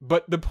ship.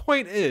 But the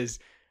point is,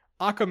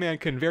 Aquaman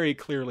can very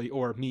clearly,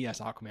 or me as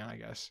Aquaman, I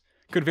guess,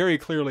 could very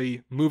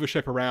clearly move a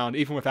ship around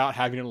even without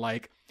having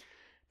to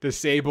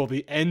disable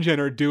the engine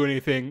or do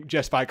anything,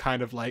 just by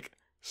kind of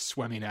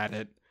swimming at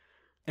it.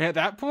 And at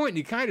that point,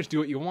 you kind of just do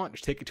what you want.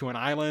 Just take it to an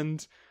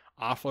island,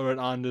 offload it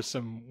onto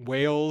some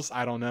whales,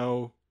 I don't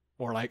know,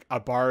 or a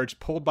barge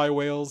pulled by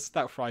whales.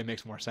 That probably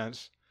makes more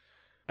sense.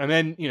 And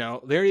then,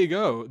 there you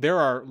go. There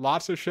are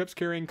lots of ships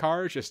carrying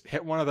cars. Just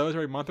hit one of those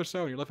every month or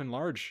so and you're living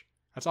large.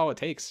 That's all it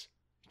takes.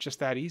 Just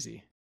that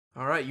easy.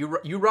 All right,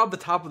 you rob the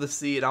top of the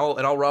sea, and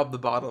I'll rob the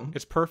bottom.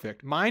 It's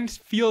perfect. Mine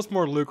feels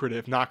more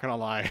lucrative, not gonna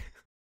lie.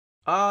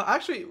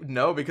 Actually,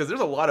 no, because there's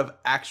a lot of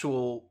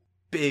actual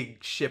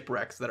big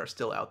shipwrecks that are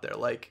still out there,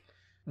 like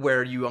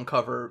where you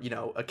uncover,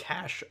 a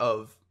cache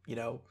of,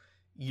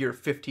 year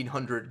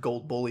 1500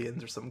 gold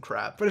bullions or some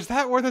crap. But is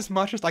that worth as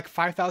much as like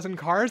 5,000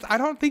 cars? I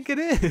don't think it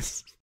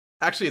is.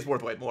 Actually, it's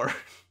worth way more.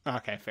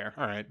 Okay, fair.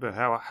 All right. But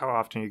how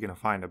often are you going to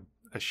find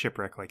a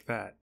shipwreck like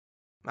that?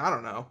 I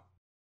don't know.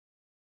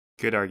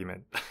 Good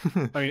argument.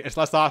 I mean, it's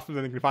less often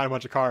than you can find a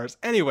bunch of cars.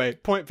 Anyway,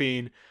 point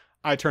being,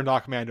 I turned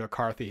Aquaman into a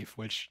car thief,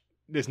 which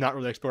is not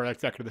really explored. I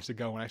expected this to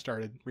go when I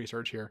started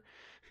research here.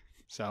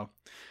 So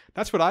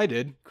that's what I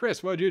did.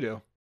 Chris, what did you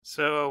do?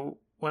 So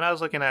when I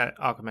was looking at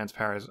Aquaman's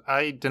powers,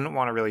 I didn't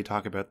want to really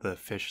talk about the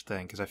fish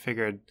thing because I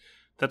figured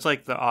that's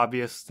like the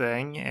obvious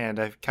thing, and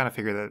I kind of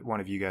figured that one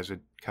of you guys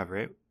would cover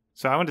it.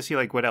 So I wanted to see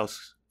like what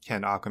else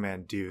can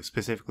Aquaman do,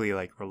 specifically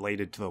like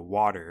related to the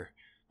water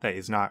that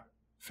is not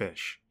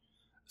fish.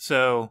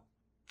 So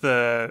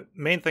the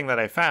main thing that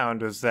I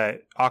found was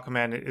that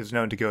Aquaman is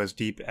known to go as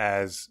deep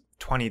as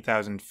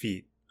 20,000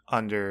 feet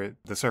under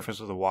the surface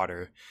of the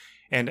water.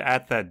 And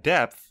at that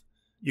depth,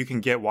 you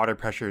can get water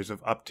pressures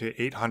of up to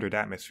 800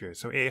 atmospheres,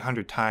 so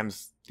 800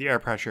 times the air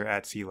pressure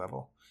at sea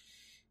level.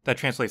 That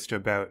translates to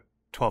about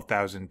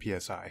 12,000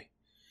 psi.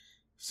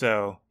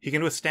 So he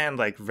can withstand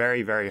like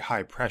very, very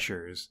high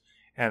pressures,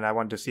 and I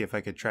wanted to see if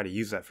I could try to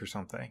use that for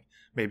something.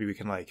 Maybe we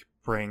can like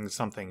bring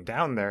something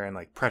down there and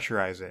like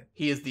pressurize it.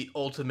 He is the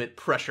ultimate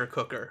pressure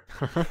cooker.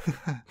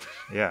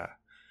 Yeah.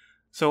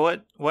 So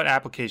what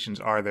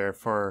applications are there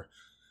for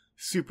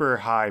super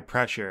high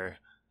pressure?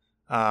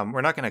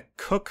 We're not going to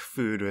cook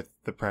food with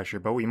the pressure,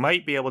 but we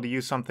might be able to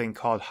use something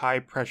called high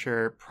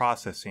pressure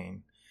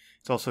processing.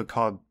 It's also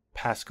called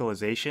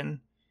Pascalization,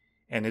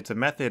 and it's a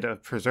method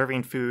of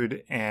preserving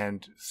food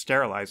and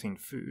sterilizing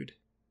food.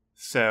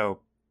 So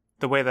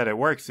the way that it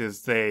works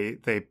is they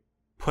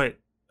put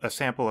a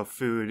sample of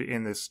food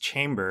in this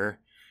chamber,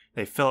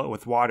 they fill it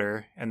with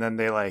water, and then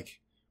they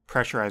like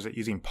pressurize it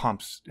using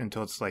pumps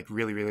until it's like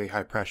really, really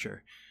high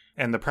pressure.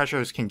 And the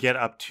pressures can get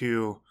up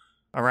to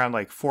around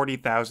like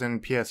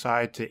 40,000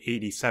 psi to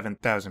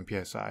 87,000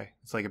 psi.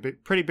 It's like a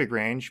pretty big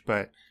range,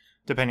 but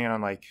depending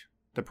on like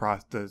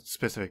the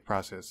specific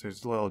process,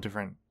 there's little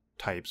different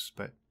types.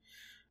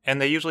 And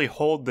they usually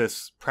hold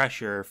this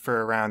pressure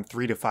for around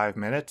 3 to 5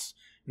 minutes,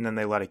 and then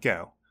they let it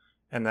go,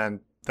 and then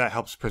that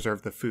helps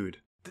preserve the food.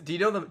 Do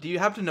you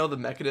have to know the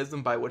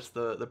mechanism by which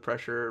the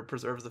pressure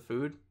preserves the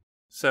food?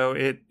 So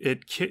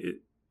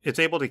it's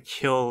able to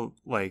kill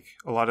like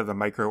a lot of the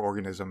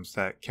microorganisms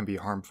that can be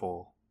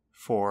harmful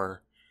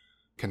for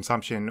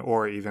consumption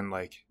or even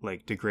like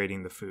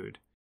degrading the food.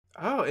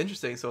 Oh,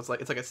 interesting. So it's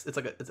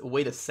a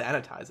way to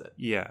sanitize it.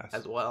 Yes.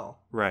 As well.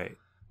 Right.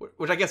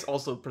 Which I guess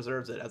also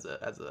preserves it as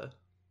a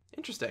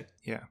interesting.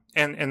 Yeah.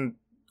 And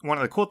one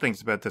of the cool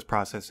things about this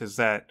process is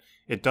that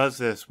it does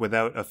this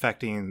without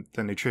affecting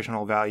the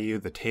nutritional value,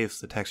 the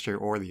taste, the texture,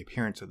 or the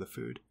appearance of the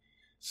food.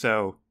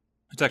 So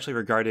it's actually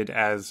regarded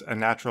as a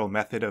natural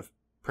method of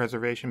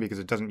preservation because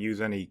it doesn't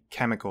use any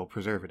chemical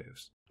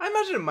preservatives. I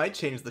imagine it might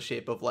change the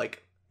shape of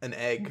like an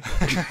egg.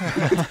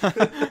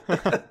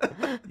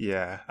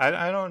 Yeah,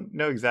 I don't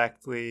know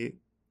exactly.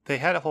 They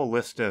had a whole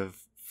list of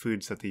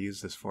foods that they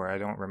used this for. I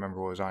don't remember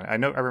what was on it.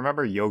 I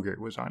remember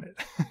yogurt was on it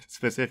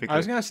specifically. I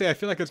was gonna say I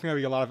feel like it's gonna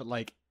be a lot of it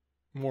like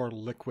more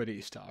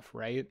liquidy stuff,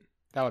 right?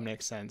 That would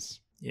make sense.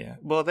 Yeah.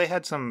 Well, they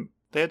had some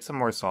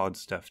more solid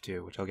stuff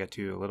too, which I'll get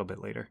to a little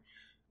bit later.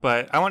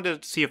 But I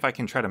wanted to see if I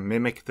can try to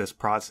mimic this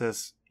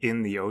process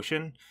in the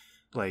ocean.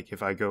 Like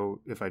if I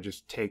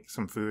just take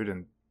some food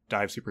and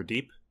dive super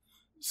deep.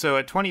 So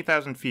at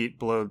 20,000 feet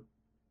below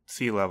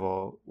sea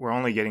level, we're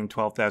only getting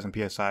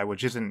 12,000 psi,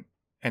 which isn't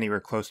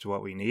anywhere close to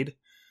what we need.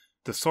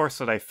 The source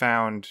that I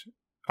found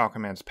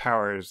Aquaman's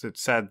powers, it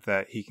said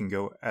that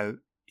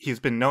he's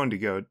been known to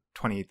go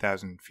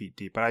 28,000 feet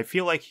deep, but I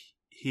feel like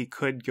he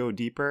could go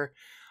deeper.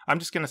 I'm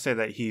just going to say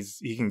that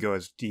he can go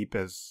as deep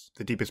as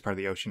the deepest part of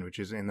the ocean, which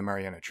is in the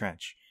Mariana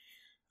Trench.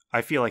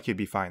 I feel like he'd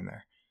be fine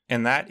there.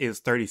 And that is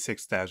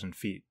 36,000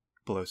 feet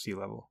below sea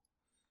level.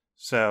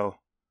 So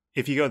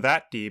if you go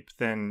that deep,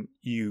 then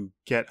you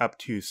get up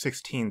to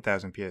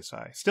 16,000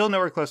 psi. Still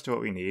nowhere close to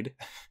what we need.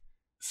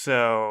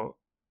 So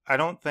I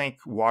don't think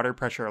water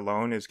pressure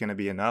alone is going to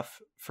be enough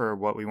for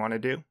what we want to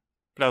do.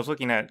 But I was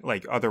looking at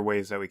like other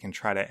ways that we can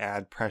try to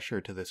add pressure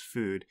to this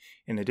food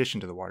in addition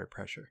to the water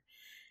pressure.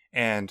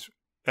 And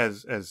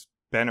as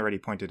Ben already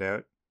pointed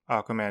out,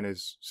 Aquaman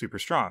is super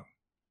strong.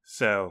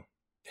 So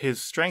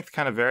his strength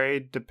kind of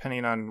varied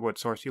depending on what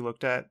source you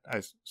looked at.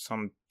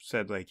 Some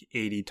said like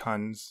 80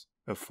 tons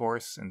of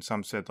force, and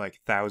some said like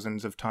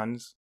thousands of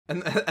tons.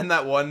 And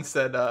that one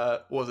said,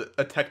 was it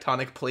a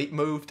tectonic plate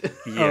moved?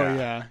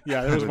 Yeah. Oh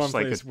yeah. There was one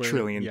like place a where,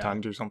 trillion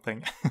tons or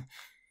something.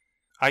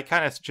 I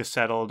kind of just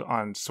settled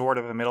on sort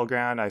of a middle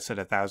ground. I said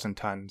 1,000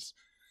 tons.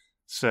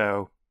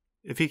 So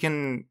if he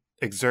can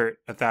exert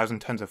 1,000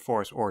 tons of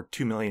force or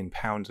 2 million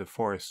pounds of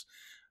force,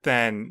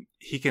 then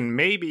he can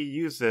maybe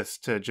use this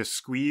to just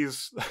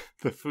squeeze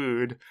the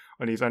food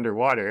when he's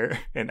underwater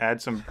and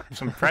add some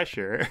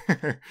pressure.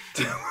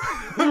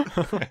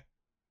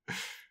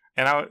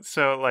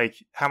 So like,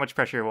 how much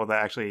pressure will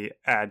that actually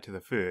add to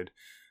the food?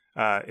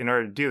 In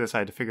order to do this, I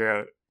had to figure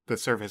out the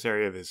surface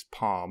area of his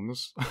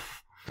palms,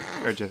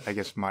 or just, I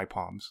guess, my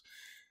palms.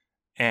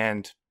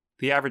 And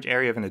the average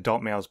area of an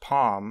adult male's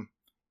palm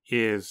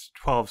is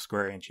 12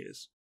 square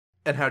inches.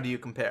 And how do you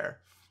compare?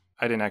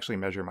 I didn't actually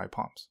measure my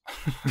palms.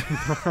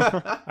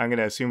 I'm going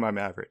to assume I'm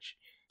average.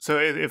 So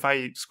if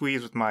I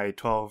squeeze with my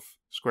 12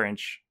 square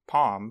inch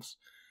palms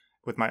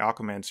with my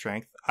Aquaman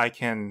strength, I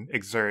can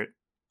exert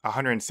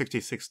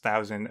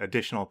 166,000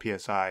 additional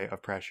PSI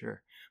of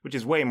pressure, which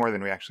is way more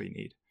than we actually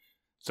need.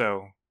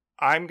 So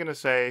I'm going to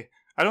say,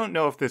 I don't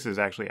know if this is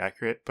actually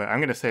accurate, but I'm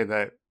going to say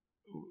that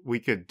we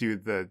could do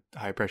the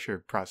high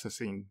pressure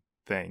processing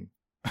thing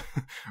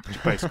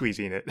by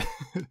squeezing it.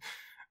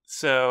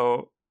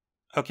 So,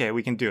 okay,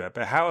 we can do it,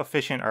 but how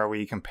efficient are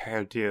we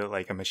compared to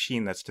like a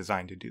machine that's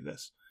designed to do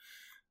this?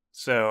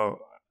 So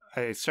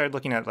I started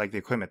looking at like the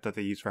equipment that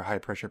they use for high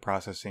pressure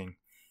processing,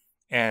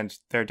 and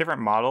there are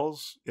different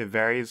models. It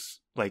varies,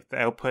 like the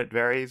output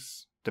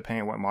varies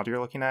depending on what model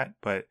you're looking at,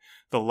 but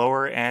the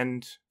lower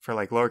end for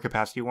like lower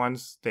capacity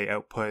ones, they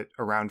output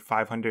around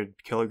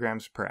 500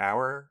 kilograms per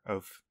hour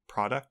of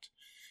product.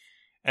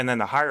 And then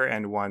the higher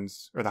end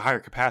ones, or the higher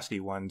capacity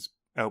ones,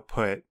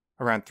 output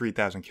around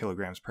 3,000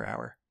 kilograms per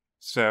hour.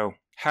 So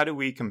how do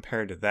we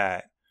compare to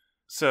that?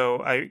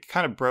 So I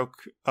kind of broke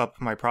up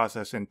my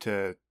process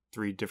into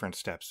 3 different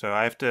steps. So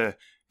I have to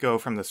go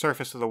from the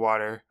surface of the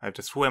water, I have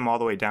to swim all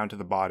the way down to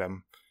the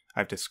bottom, I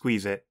have to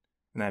squeeze it,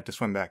 and then I have to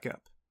swim back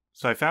up.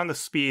 So I found the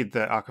speed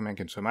that Aquaman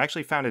can swim. I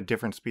actually found a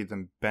different speed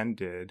than Ben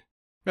did.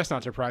 That's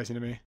not surprising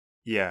to me.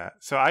 Yeah,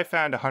 so I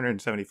found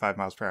 175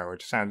 miles per hour,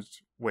 which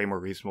sounds way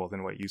more reasonable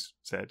than what you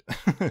said.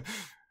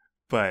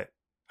 But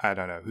I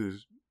don't know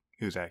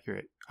who's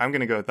accurate. I'm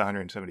going to go with the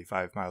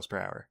 175 miles per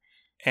hour.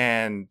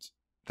 And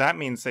that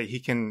means that he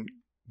can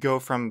go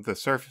from the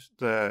surface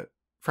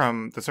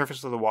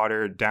of the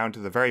water down to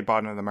the very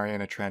bottom of the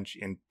Mariana Trench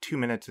in 2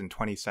 minutes and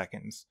 20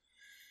 seconds.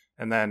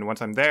 And then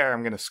once I'm there,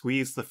 I'm going to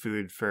squeeze the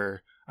food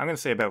for, I'm going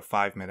to say about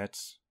 5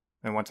 minutes.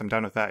 And once I'm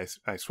done with that,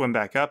 I swim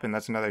back up, and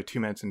that's another 2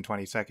 minutes and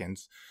 20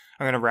 seconds.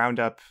 I'm going to round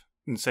up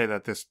and say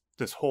that this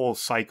whole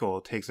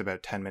cycle takes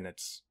about 10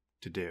 minutes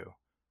to do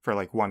for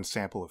like one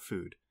sample of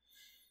food.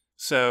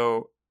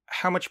 So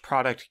how much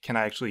product can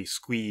I actually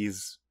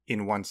squeeze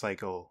in one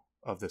cycle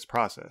of this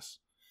process?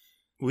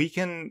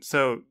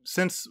 So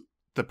since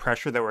the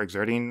pressure that we're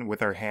exerting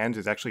with our hands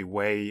is actually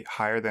way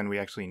higher than we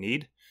actually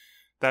need,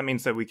 that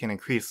means that we can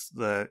increase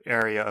the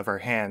area of our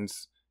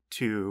hands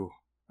to,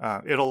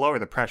 it'll lower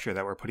the pressure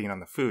that we're putting on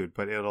the food,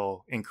 but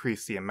it'll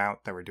increase the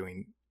amount that we're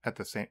doing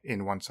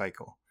in one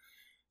cycle.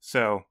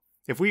 So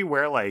if we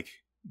wear like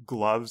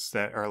gloves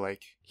that are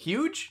like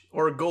huge,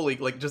 or goalie,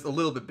 like just a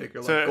little bit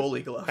bigger, like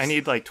goalie gloves. I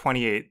need like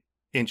 28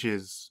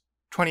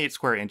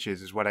 square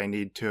inches is what I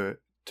need to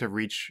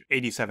reach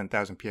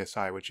 87,000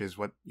 PSI, which is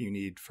what you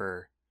need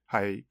for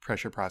high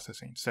pressure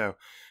processing. So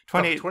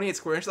 28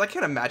 square inches. I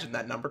can't imagine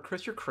that number,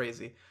 Chris. You're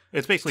crazy.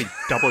 It's basically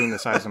doubling the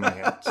size of my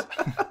hands.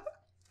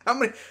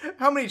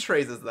 How many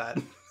trays is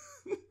that?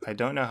 I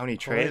don't know how many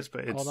trays,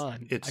 but it's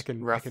I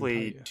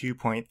roughly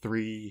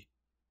 2.3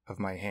 of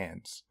my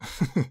hands.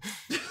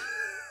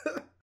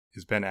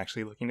 Is Ben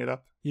actually looking it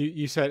up?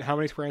 You said, how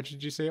many square inches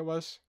did you say it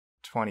was?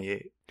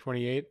 28.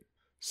 28.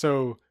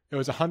 So it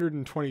was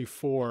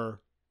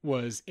 124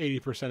 was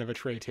 80% of a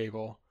tray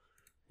table,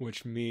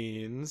 which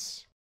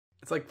means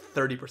it's like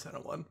 30%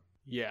 of one.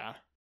 Yeah.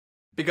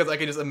 Because I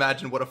can just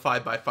imagine what a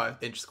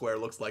 5x5 inch square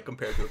looks like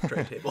compared to a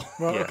tray table.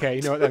 Well, Yeah. Okay,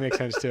 you know what? That makes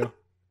sense too.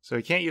 So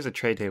we can't use a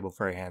tray table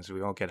for our hands, so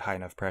we won't get high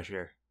enough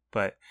pressure.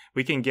 But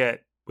we can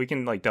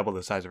like double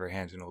the size of our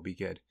hands and it'll be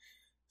good.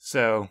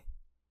 So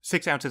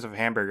 6 ounces of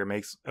hamburger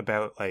makes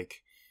about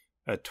like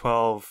a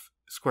 12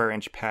 square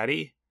inch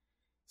patty.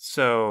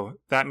 So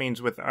that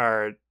means with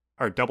our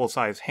double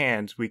sized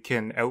hands, we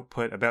can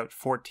output about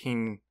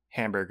 14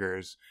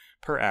 hamburgers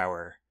per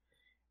hour.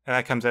 And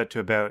that comes out to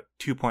about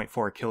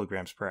 2.4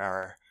 kilograms per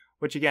hour,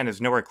 which again is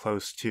nowhere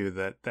close to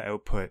the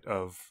output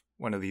of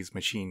one of these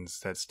machines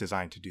that's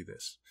designed to do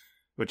this,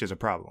 which is a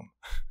problem.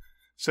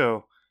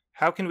 So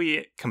how can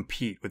we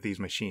compete with these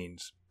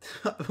machines?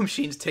 The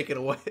machine's taking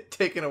away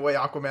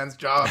Aquaman's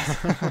jobs.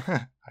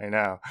 I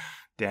know.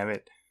 Damn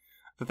it.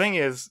 The thing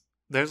is,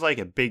 there's like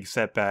a big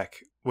setback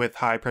with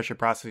high pressure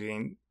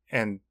processing,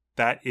 and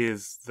that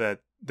is that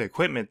the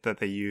equipment that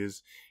they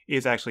use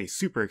is actually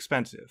super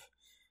expensive.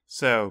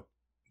 So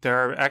there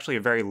are actually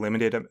a very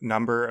limited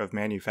number of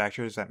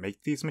manufacturers that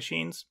make these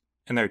machines,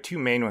 and there are 2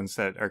 main ones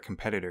that are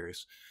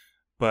competitors.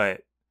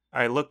 But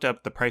I looked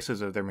up the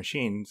prices of their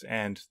machines,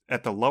 and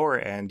at the lower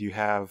end, you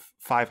have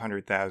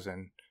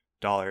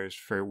 $500,000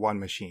 for one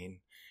machine.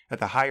 At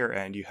the higher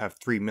end, you have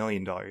 $3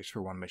 million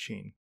for one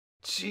machine.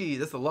 Gee,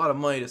 that's a lot of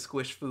money to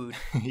squish food.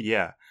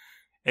 Yeah.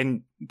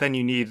 And then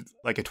you need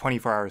like a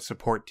 24-hour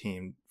support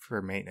team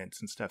for maintenance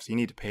and stuff, so you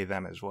need to pay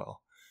them as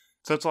well.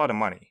 So it's a lot of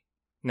money.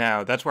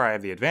 Now, that's where I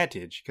have the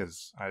advantage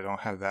because I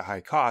don't have that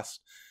high cost.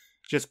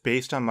 Just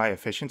based on my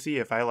efficiency,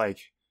 if I like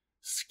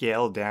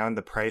scale down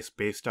the price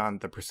based on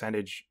the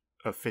percentage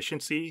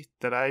efficiency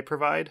that I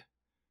provide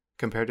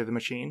compared to the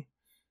machine,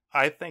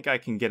 I think I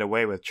can get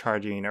away with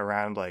charging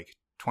around like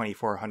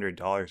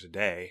 $2,400 a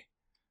day.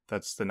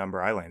 That's the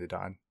number I landed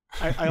on.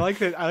 I like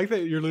that. I like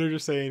that you're literally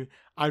just saying,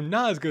 I'm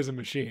not as good as a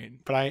machine,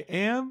 but I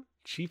am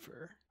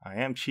cheaper. I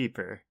am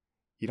cheaper.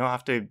 You don't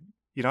have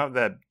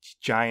that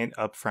giant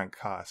upfront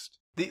cost.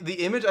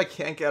 The image I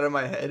can't get out of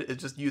my head is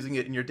just using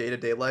it in your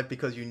day-to-day life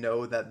because you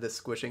know that this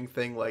squishing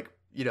thing, like,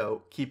 you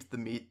know, keeps the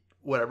meat,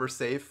 whatever,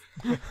 safe.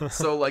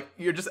 So, like,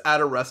 you're just at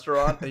a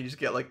restaurant and you just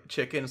get, like,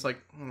 chicken. It's like,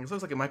 this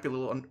looks like it might be a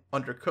little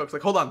undercooked. It's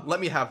like, hold on, let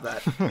me have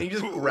that. And you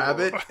just grab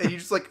it and you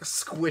just, like,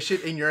 squish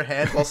it in your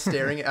hand while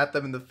staring at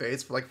them in the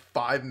face for, like,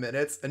 5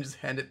 minutes and just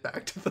hand it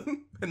back to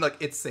them. And, like,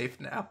 it's safe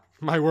now.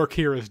 My work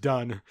here is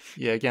done.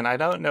 Yeah, again, I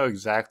don't know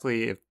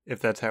exactly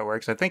if that's how it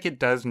works. I think it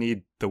does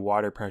need the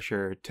water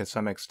pressure to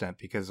some extent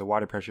because the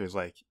water pressure is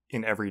like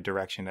in every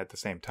direction at the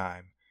same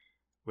time,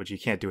 which you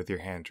can't do with your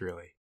hands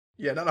really.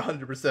 Yeah, not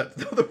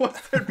 100%.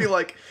 Otherwise, there'd be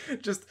like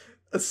just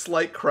a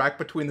slight crack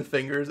between the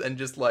fingers and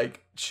just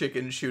like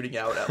chicken shooting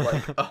out at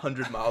like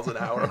 100 miles an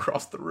hour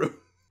across the room.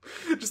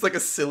 Just like a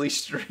silly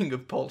string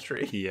of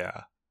poultry.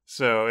 Yeah.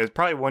 So it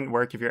probably wouldn't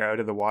work if you're out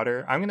of the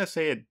water. I'm going to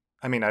say it.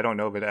 I mean, I don't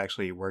know if it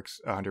actually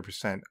works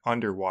 100%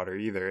 underwater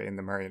either in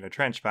the Mariana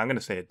Trench, but I'm going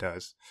to say it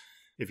does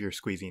if you're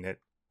squeezing it.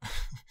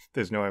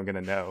 There's no way I'm going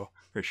to know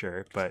for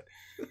sure. But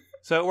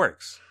so it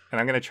works. And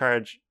I'm going to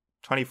charge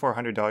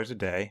 $2,400 a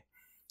day.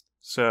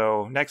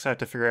 So next I have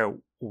to figure out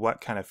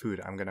what kind of food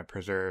I'm going to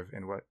preserve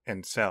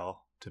and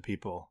sell to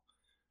people.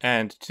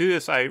 And to do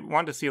this, I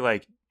wanted to see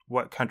like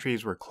what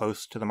countries were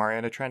close to the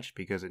Mariana Trench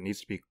because it needs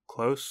to be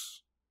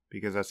close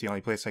because that's the only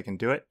place I can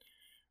do it.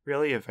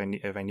 Really, if I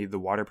need the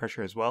water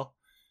pressure as well.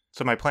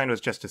 So my plan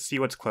was just to see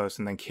what's close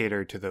and then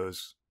cater to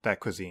that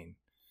cuisine.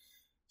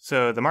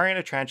 So the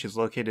Mariana Trench is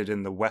located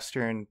in the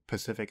western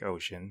Pacific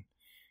Ocean.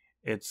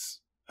 It's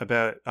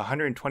about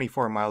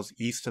 124 miles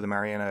east of the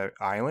Mariana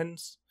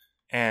Islands.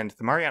 And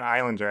the Mariana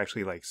Islands are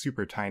actually like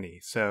super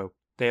tiny. So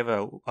they have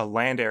a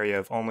land area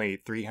of only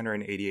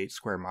 388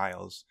 square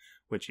miles,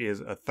 which is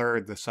a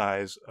third the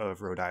size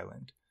of Rhode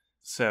Island.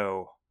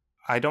 So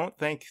I don't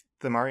think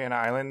the Mariana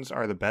Islands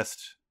are the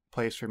best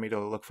place for me to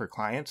look for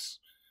clients.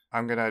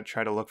 I'm going to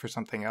try to look for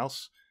something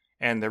else.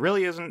 And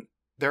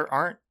there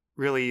aren't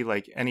really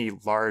like any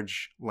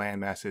large land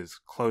masses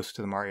close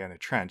to the Mariana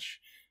Trench,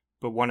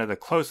 but one of the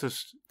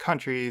closest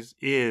countries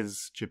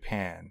is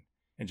Japan.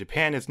 And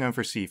Japan is known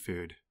for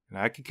seafood. And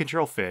I can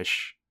control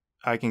fish.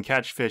 I can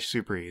catch fish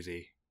super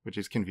easy, which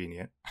is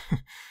convenient.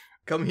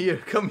 Come here,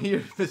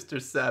 Mr.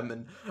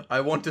 Salmon.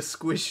 I want to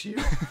squish you.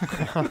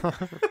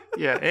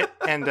 Yeah,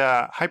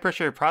 high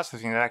pressure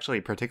processing is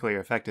actually particularly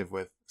effective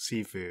with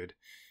seafood.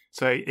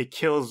 So it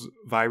kills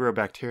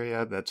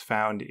vibrobacteria that's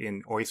found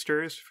in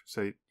oysters,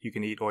 so you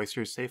can eat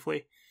oysters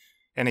safely.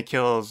 And it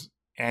kills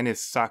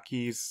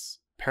anisakis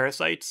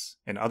parasites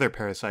and other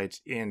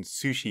parasites in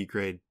sushi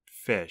grade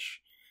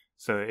fish.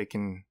 So it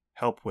can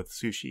help with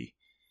sushi,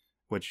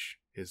 which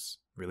is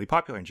really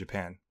popular in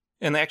Japan.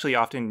 And they actually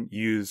often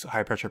use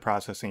high pressure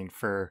processing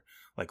for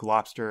like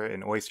lobster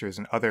and oysters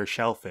and other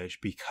shellfish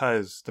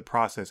because the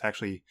process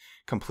actually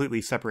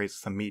completely separates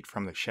the meat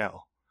from the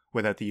shell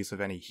without the use of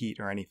any heat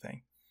or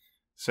anything.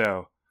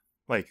 So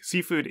like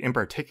seafood in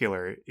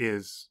particular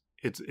it's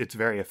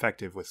very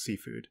effective with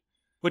seafood,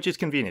 which is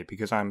convenient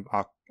because I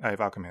have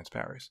Aquaman's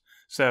powers.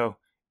 So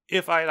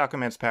if I had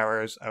Aquaman's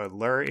powers, I would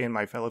lure in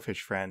my fellow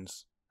fish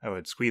friends. I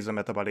would squeeze them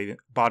at the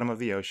bottom of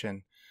the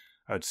ocean.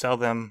 I would sell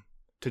them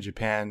to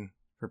Japan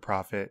for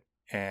profit,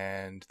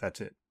 and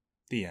that's it.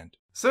 The end.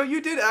 So you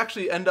did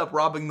actually end up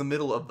robbing the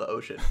middle of the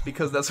ocean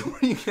because that's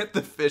where you get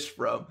the fish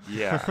from.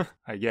 Yeah,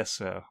 I guess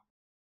so.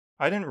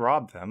 I didn't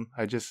rob them.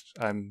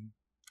 I'm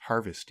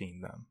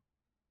harvesting them.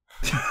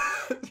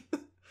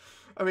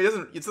 I mean,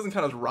 it doesn't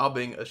count as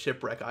robbing a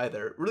shipwreck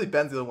either. Really,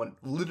 Ben's the only one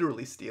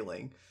literally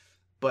stealing,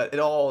 but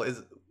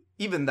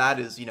even that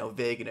is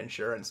vague in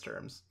insurance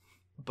terms.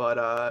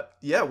 But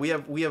yeah, we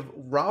have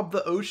robbed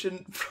the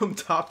ocean from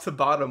top to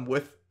bottom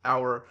with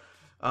our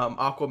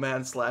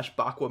Aquaman /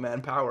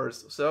 Baquaman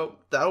powers. So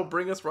that'll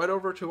bring us right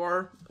over to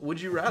our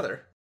Would You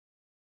Rather.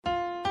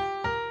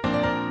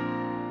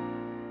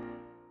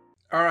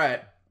 All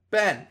right,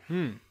 Ben.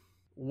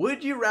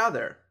 Would you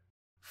rather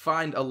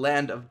find a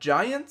land of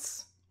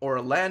giants or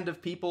a land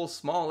of people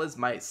small as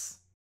mice?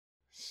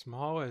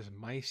 Small as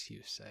mice,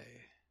 you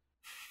say?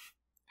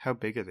 How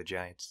big are the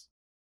giants?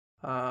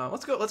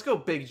 Let's go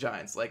big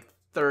giants, like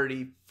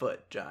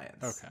 30-foot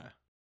giants. Okay.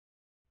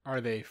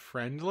 Are they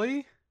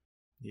friendly?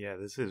 Yeah,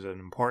 this is an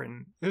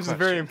important This is a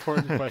very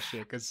important question,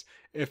 because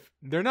if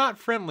they're not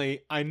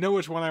friendly, I know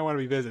which one I want to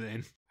be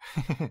visiting.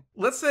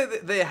 Let's say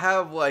that they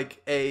have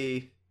like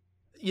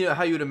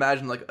how you would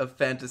imagine like a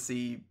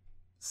fantasy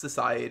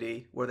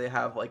society where they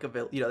have like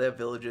they have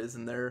villages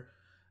and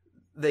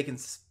they can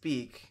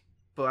speak,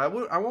 but I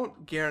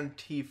won't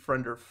guarantee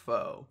friend or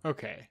foe.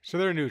 Okay, so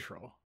they're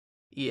neutral.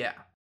 Yeah.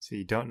 So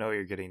you don't know what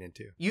you're getting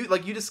into. You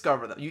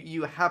discover them.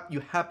 You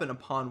happen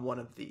upon one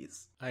of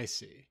these. I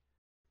see.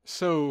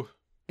 So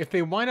if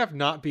they wind up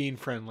not being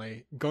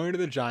friendly, going to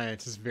the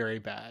giants is very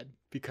bad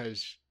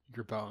because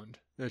you're boned.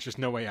 There's just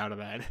no way out of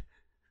that.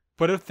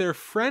 But if they're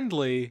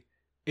friendly,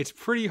 it's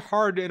pretty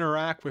hard to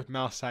interact with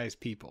mouse-sized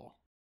people.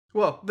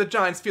 Well, the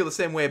giants feel the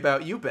same way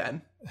about you,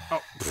 Ben.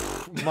 Oh,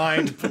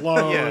 mind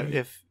blown.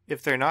 Yeah,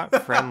 if they're not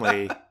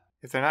friendly,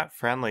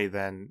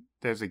 then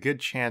there's a good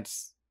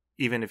chance,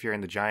 even if you're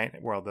in the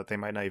giant world, that they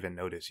might not even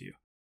notice you.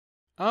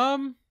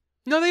 No,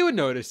 they would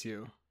notice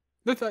you.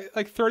 They're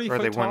like 30 or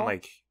foot they tall. wouldn't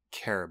like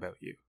care about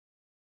you.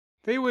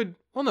 They would.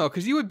 Well, no,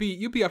 because you'd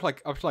be up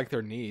to like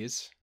their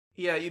knees.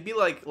 Yeah, you'd be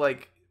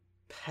like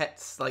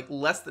pets, like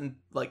less than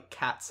like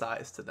cat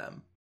size to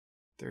them.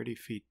 30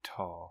 feet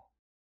tall.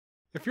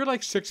 If you're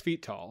like 6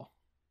 feet tall,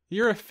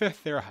 you're a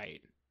fifth their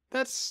height.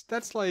 That's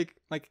like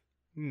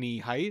knee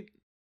height.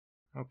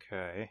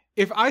 Okay.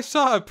 If I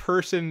saw a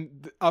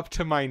person up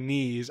to my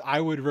knees,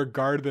 I would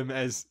regard them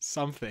as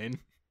something.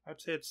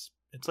 I'd say it's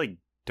like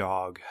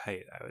dog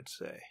height, I would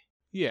say.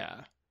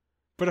 Yeah.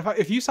 But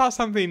if you saw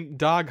something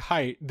dog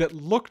height that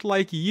looked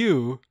like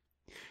you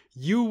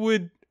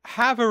would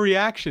have a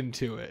reaction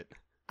to it.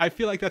 I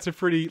feel like that's a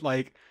pretty,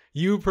 like,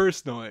 you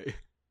personally,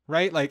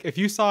 right? Like, if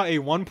you saw a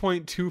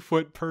 1.2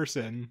 foot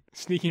person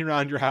sneaking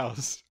around your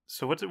house.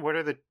 So what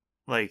are the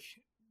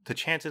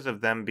chances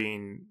of them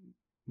being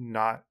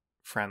not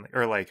friendly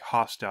or like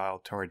hostile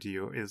towards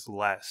you is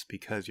less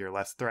because you're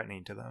less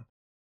threatening to them?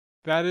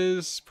 That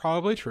is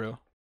probably true.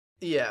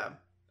 Yeah.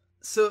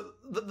 So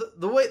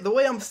the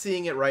way I'm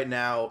seeing it right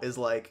now is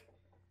like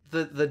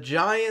the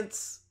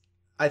giants,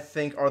 I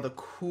think, are the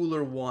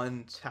cooler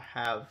one to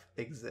have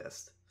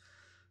exist.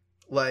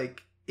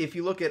 Like, if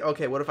you look at,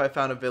 okay, what if I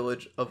found a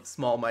village of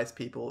small mice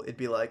people? It'd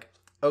be like,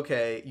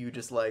 okay, you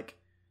just like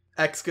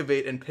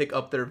excavate and pick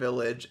up their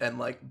village and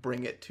like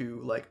bring it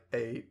to like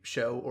a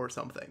show or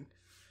something,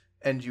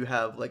 and you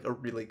have like a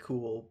really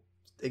cool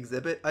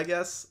exhibit, I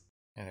guess.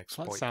 And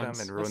exploit them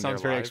and ruin that their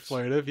sounds very lives.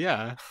 exploitative,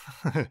 yeah.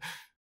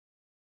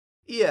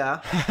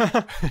 Yeah.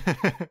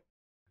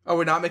 Are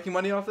we not making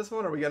money off this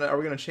one? Are we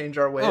gonna change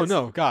our ways? Oh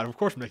no, God, of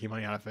course we're making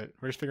money out of it.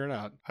 We're just figuring it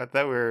out. I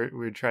thought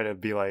we'd try to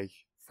be like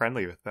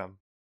friendly with them.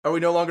 Are we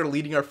no longer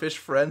leading our fish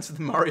friends to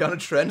the Mariana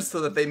Trench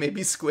so that they may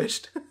be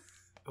squished?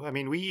 I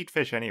mean, we eat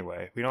fish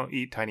anyway. We don't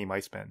eat tiny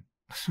mice men.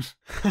 Just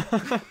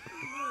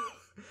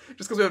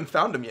because we haven't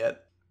found them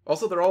yet.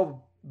 Also, they're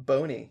all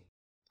bony.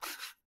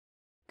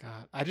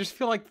 God, I just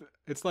feel like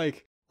it's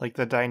like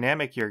the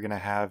dynamic you're gonna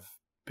have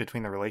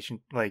between the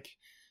relation, like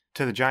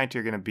to the giant,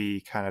 you're gonna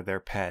be kind of their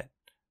pet,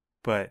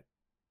 but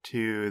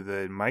to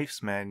the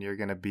mice men, you're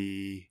gonna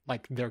be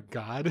like their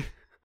god.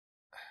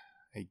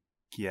 I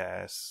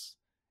guess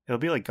it'll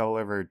be like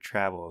Gulliver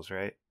Travels,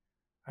 right?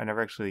 I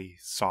never actually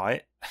saw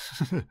it,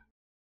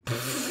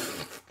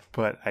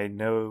 but I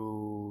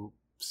know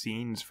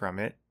scenes from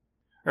it.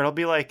 Or it'll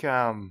be like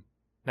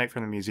Night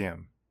from the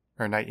Museum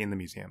or Night in the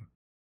Museum.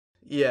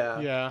 Yeah.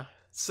 Yeah.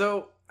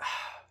 So,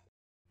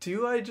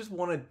 do I just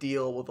want to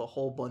deal with a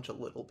whole bunch of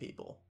little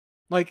people?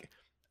 Like,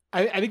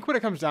 I think what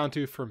it comes down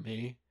to for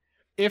me,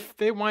 if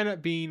they wind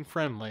up being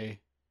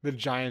friendly, the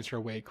giants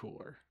are way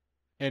cooler,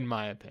 in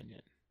my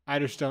opinion. I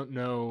just don't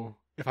know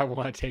if I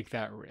want to take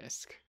that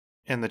risk.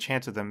 And the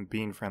chance of them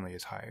being friendly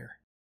is higher.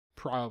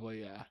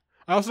 Probably, yeah.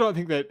 I also don't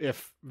think that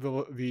if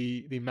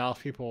the mouse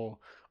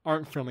people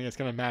aren't friendly, it's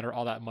going to matter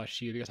all that much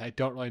to you because I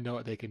don't really know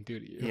what they can do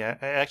to you. Yeah,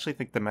 I actually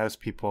think the mouse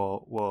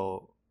people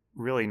will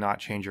really not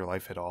change your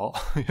life at all.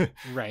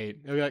 Right.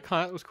 They'll be like,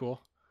 huh, that was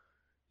cool.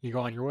 You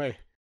go on your way.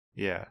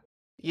 Yeah.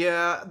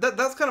 Yeah,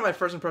 that's kind of my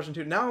first impression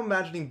too. Now I'm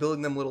imagining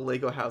building them little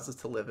Lego houses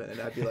to live in,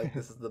 and I'd be like,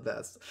 this is the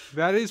best.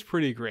 That is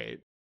pretty great.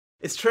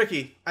 It's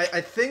tricky.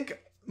 I think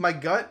my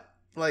gut,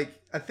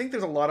 like, I think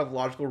there's a lot of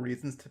logical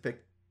reasons to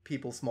pick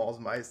people small as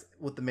mice,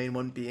 with the main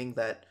one being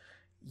that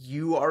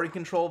you are in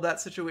control of that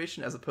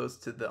situation as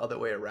opposed to the other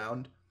way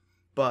around.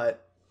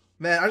 But,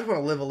 man, I just want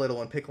to live a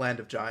little and pick Land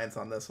of Giants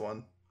on this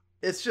one.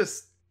 It's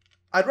just,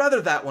 I'd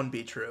rather that one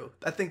be true.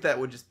 I think that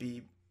would just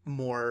be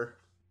more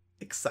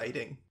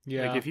exciting.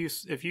 Yeah. Like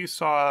if you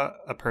saw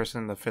a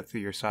person the fifth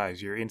of your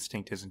size, your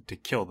instinct isn't to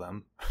kill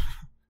them.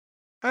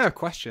 I have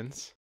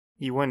questions.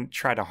 You wouldn't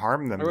try to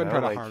harm them. I wouldn't though.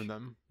 try to harm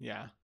them.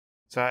 Yeah.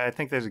 So I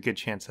think there's a good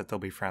chance that they'll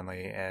be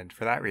friendly, and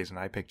for that reason,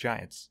 I pick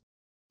giants.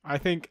 I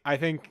think,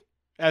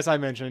 as I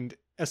mentioned,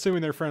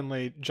 assuming they're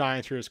friendly,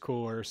 giants are as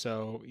cooler.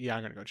 So yeah,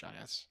 I'm gonna go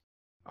giants.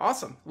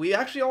 Awesome. We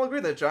actually all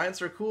agree that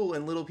giants are cool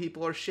and little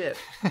people are shit.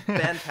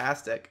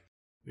 Fantastic.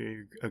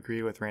 We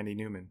agree with Randy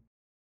Newman.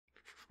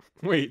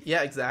 Wait.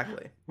 Yeah,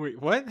 exactly. Wait.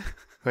 What?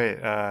 Wait.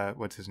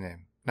 What's his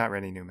name? Not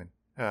Randy Newman.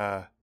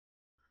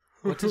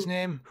 What's his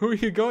name? Who are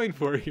you going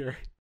for here?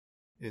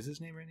 Is his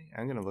name Randy?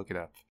 I'm gonna look it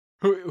up.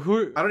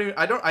 Who?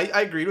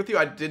 I agreed with you.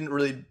 I didn't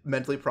really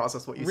mentally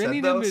process what you Randy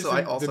said though, Newman so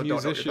I is also the don't know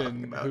what you're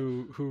talking musician about.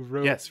 who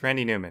wrote. Yes,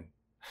 Randy Newman.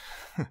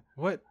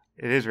 What?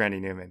 It is Randy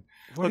Newman.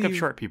 What Look are up you-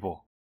 short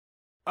people.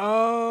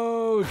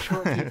 Oh,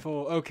 short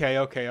people. Okay.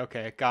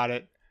 Got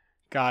it.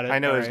 I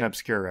know All it's an right.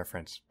 obscure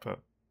reference, but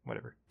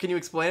whatever. Can you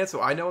explain it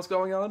so I know what's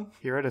going on?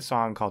 He wrote a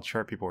song called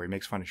Short People where he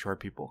makes fun of short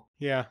people.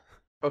 Yeah.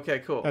 Okay,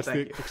 cool. That's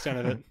Thank the you. extent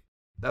of it.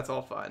 That's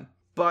all fine.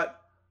 But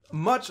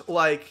much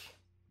like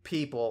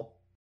people,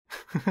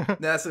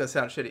 that's going to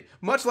sound shitty.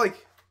 Much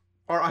like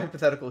our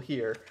hypothetical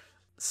here,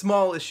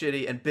 small is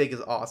shitty and big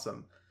is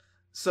awesome.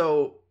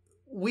 So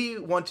we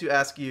want to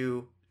ask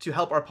you to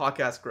help our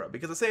podcast grow,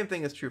 because the same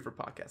thing is true for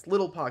podcasts.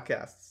 Little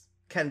podcasts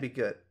can be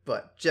good,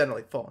 but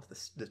generally fall into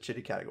the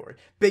shitty category.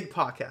 Big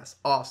podcasts,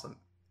 awesome,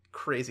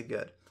 crazy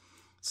good.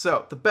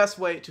 So the best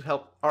way to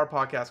help our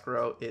podcast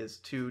grow is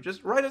to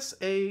just write us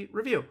a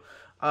review.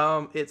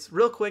 It's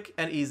real quick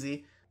and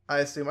easy. I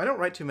assume I don't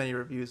write too many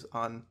reviews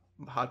on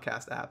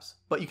podcast apps,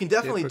 but you can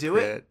definitely do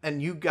it,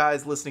 and you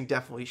guys listening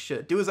definitely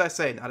should. Do as I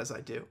say, not as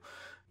I do.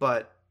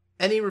 But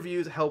any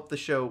reviews help the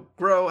show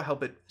grow,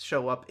 help it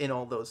show up in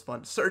all those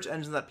fun search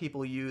engines that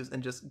people use,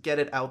 and just get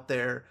it out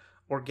there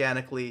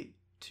organically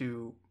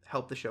to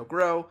help the show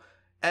grow.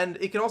 And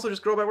it can also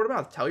just grow by word of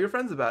mouth. Tell your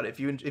friends about it.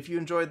 If you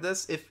enjoyed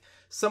this, if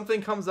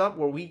something comes up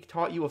where we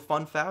taught you a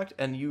fun fact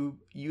and you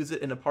use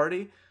it in a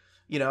party,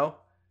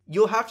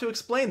 you'll have to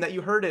explain that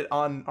you heard it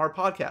on our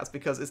podcast,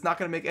 because it's not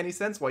going to make any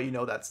sense why you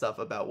know that stuff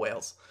about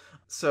whales.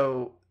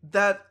 So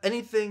that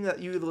anything that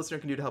you, the listener,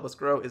 can do to help us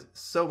grow is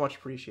so much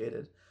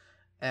appreciated.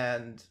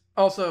 And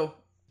also,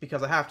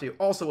 because I have to,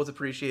 also what's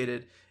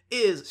appreciated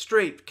is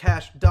straight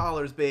cash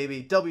dollars,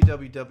 baby.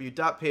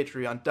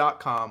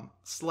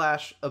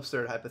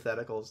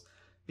 www.patreon.com/absurdhypotheticals.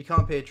 Become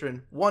a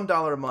patron.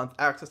 $1 a month,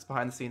 access to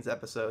behind the scenes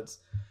episodes.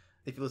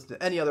 If you listen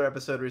to any other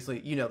episode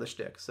recently, you know the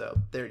shtick. So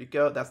there you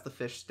go. That's the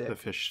fish stick. The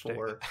fish stick.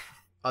 For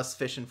us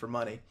fishing for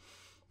money.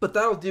 But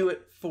that'll do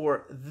it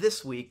for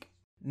this week.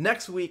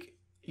 Next week,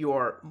 you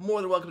are more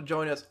than welcome to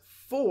join us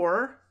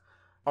for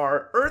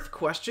our Earth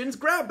Questions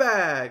Grab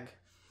Bag.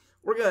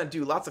 We're going to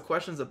do lots of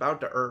questions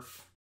about the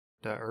Earth.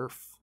 The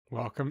Earth.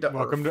 Welcome The to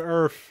Earth.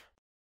 Earth.